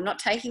book. I'm not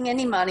taking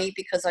any money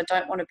because I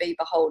don't want to be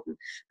beholden,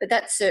 but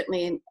that's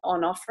certainly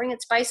on offering.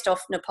 It's based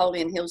off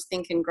Napoleon Hill's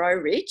Think and Grow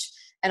Rich,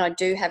 and I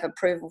do have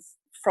approval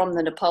from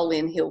the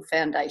Napoleon Hill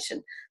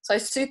Foundation. So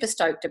super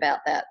stoked about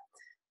that.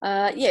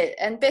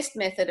 And best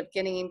method of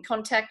getting in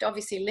contact,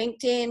 obviously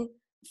LinkedIn,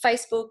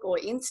 Facebook or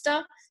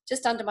Insta,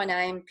 just under my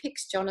name,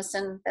 Pix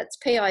Jonasson. That's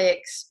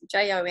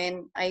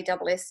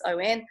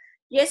PIXJONASSON.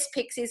 Yes,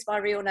 Pix is my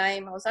real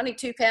name. I was only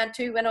 2 pound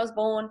 2 when I was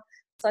born.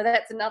 So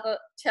that's another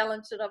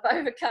challenge that I've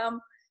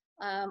overcome.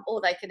 Or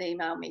they can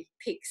email me,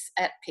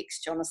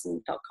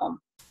 pix@pixjonasson.com.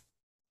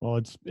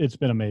 Well, it's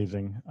been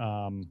amazing.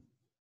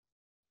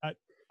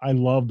 I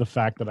love the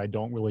fact that I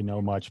don't really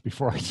know much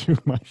before I do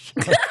my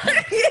show.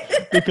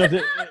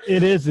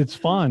 Because it's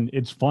fun.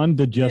 It's fun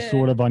to just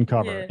sort of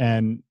uncover.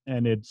 And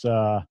it's,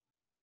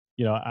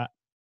 you know, I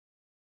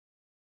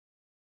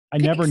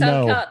never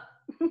know.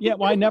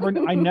 Well, I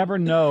never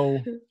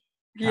know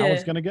how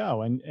it's going to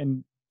go.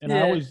 And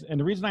I always, and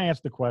the reason I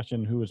ask the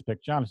question, who is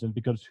Pix Jonasson, is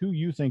because who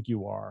you think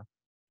you are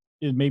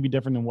is maybe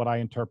different than what I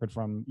interpret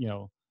from, you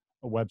know,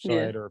 a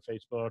website or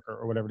Facebook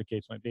or whatever the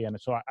case might be. And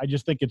so I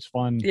just think it's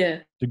fun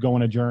to go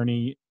on a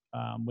journey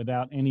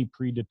without any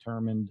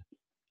predetermined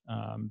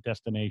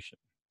destination.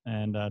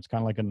 And it's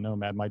kind of like a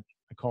nomad. I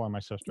call her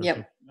my sister.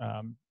 Yep.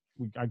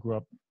 I grew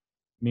up,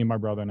 me and my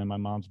brother, and then my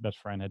mom's best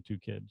friend had 2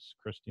 kids,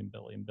 Christy and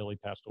Billy. And Billy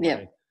passed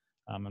away,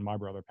 and my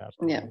brother passed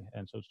away.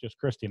 And so it's just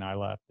Christy and I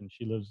left. And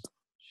she's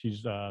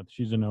a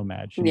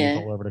nomad. She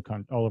lives all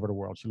over the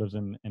world. She lives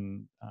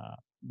in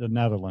the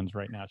Netherlands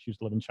right now. She used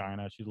to live in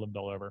China. She's lived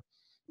all over.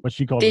 But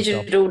she called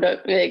herself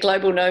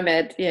global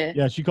nomad. Yeah.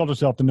 Yeah, she called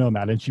herself the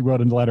Nomad, and she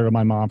wrote a letter to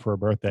my mom for her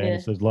birthday, and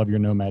it says, "Love your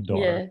nomad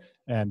daughter."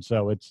 And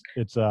so it's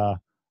I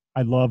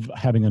love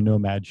having a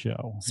nomad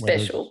show.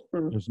 Special.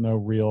 There's no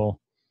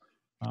real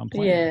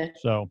plan.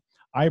 So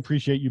I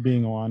appreciate you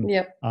being on.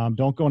 Yep.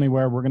 Don't go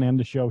anywhere. We're going to end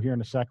the show here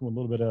in a second with a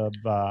little bit of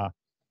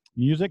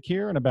music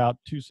here in about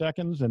 2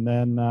 seconds, and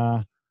then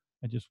I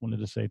just wanted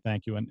to say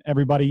thank you. And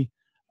everybody,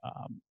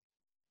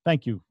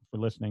 thank you for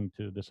listening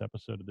to this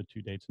episode of the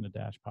Two Dates in a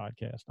Dash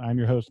podcast. I'm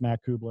your host,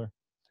 Matt Cubbler.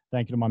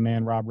 Thank you to my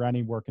man, Rob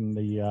Rennie, working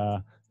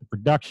the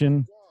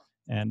production.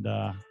 And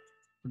for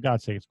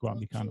God's sake, go out and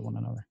be kind to one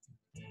another.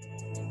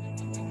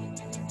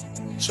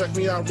 Check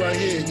me out right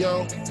here,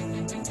 yo. Need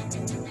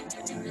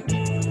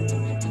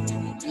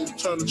to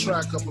turn the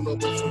track up a little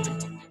bit for me.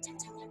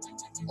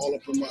 All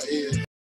up in my ear.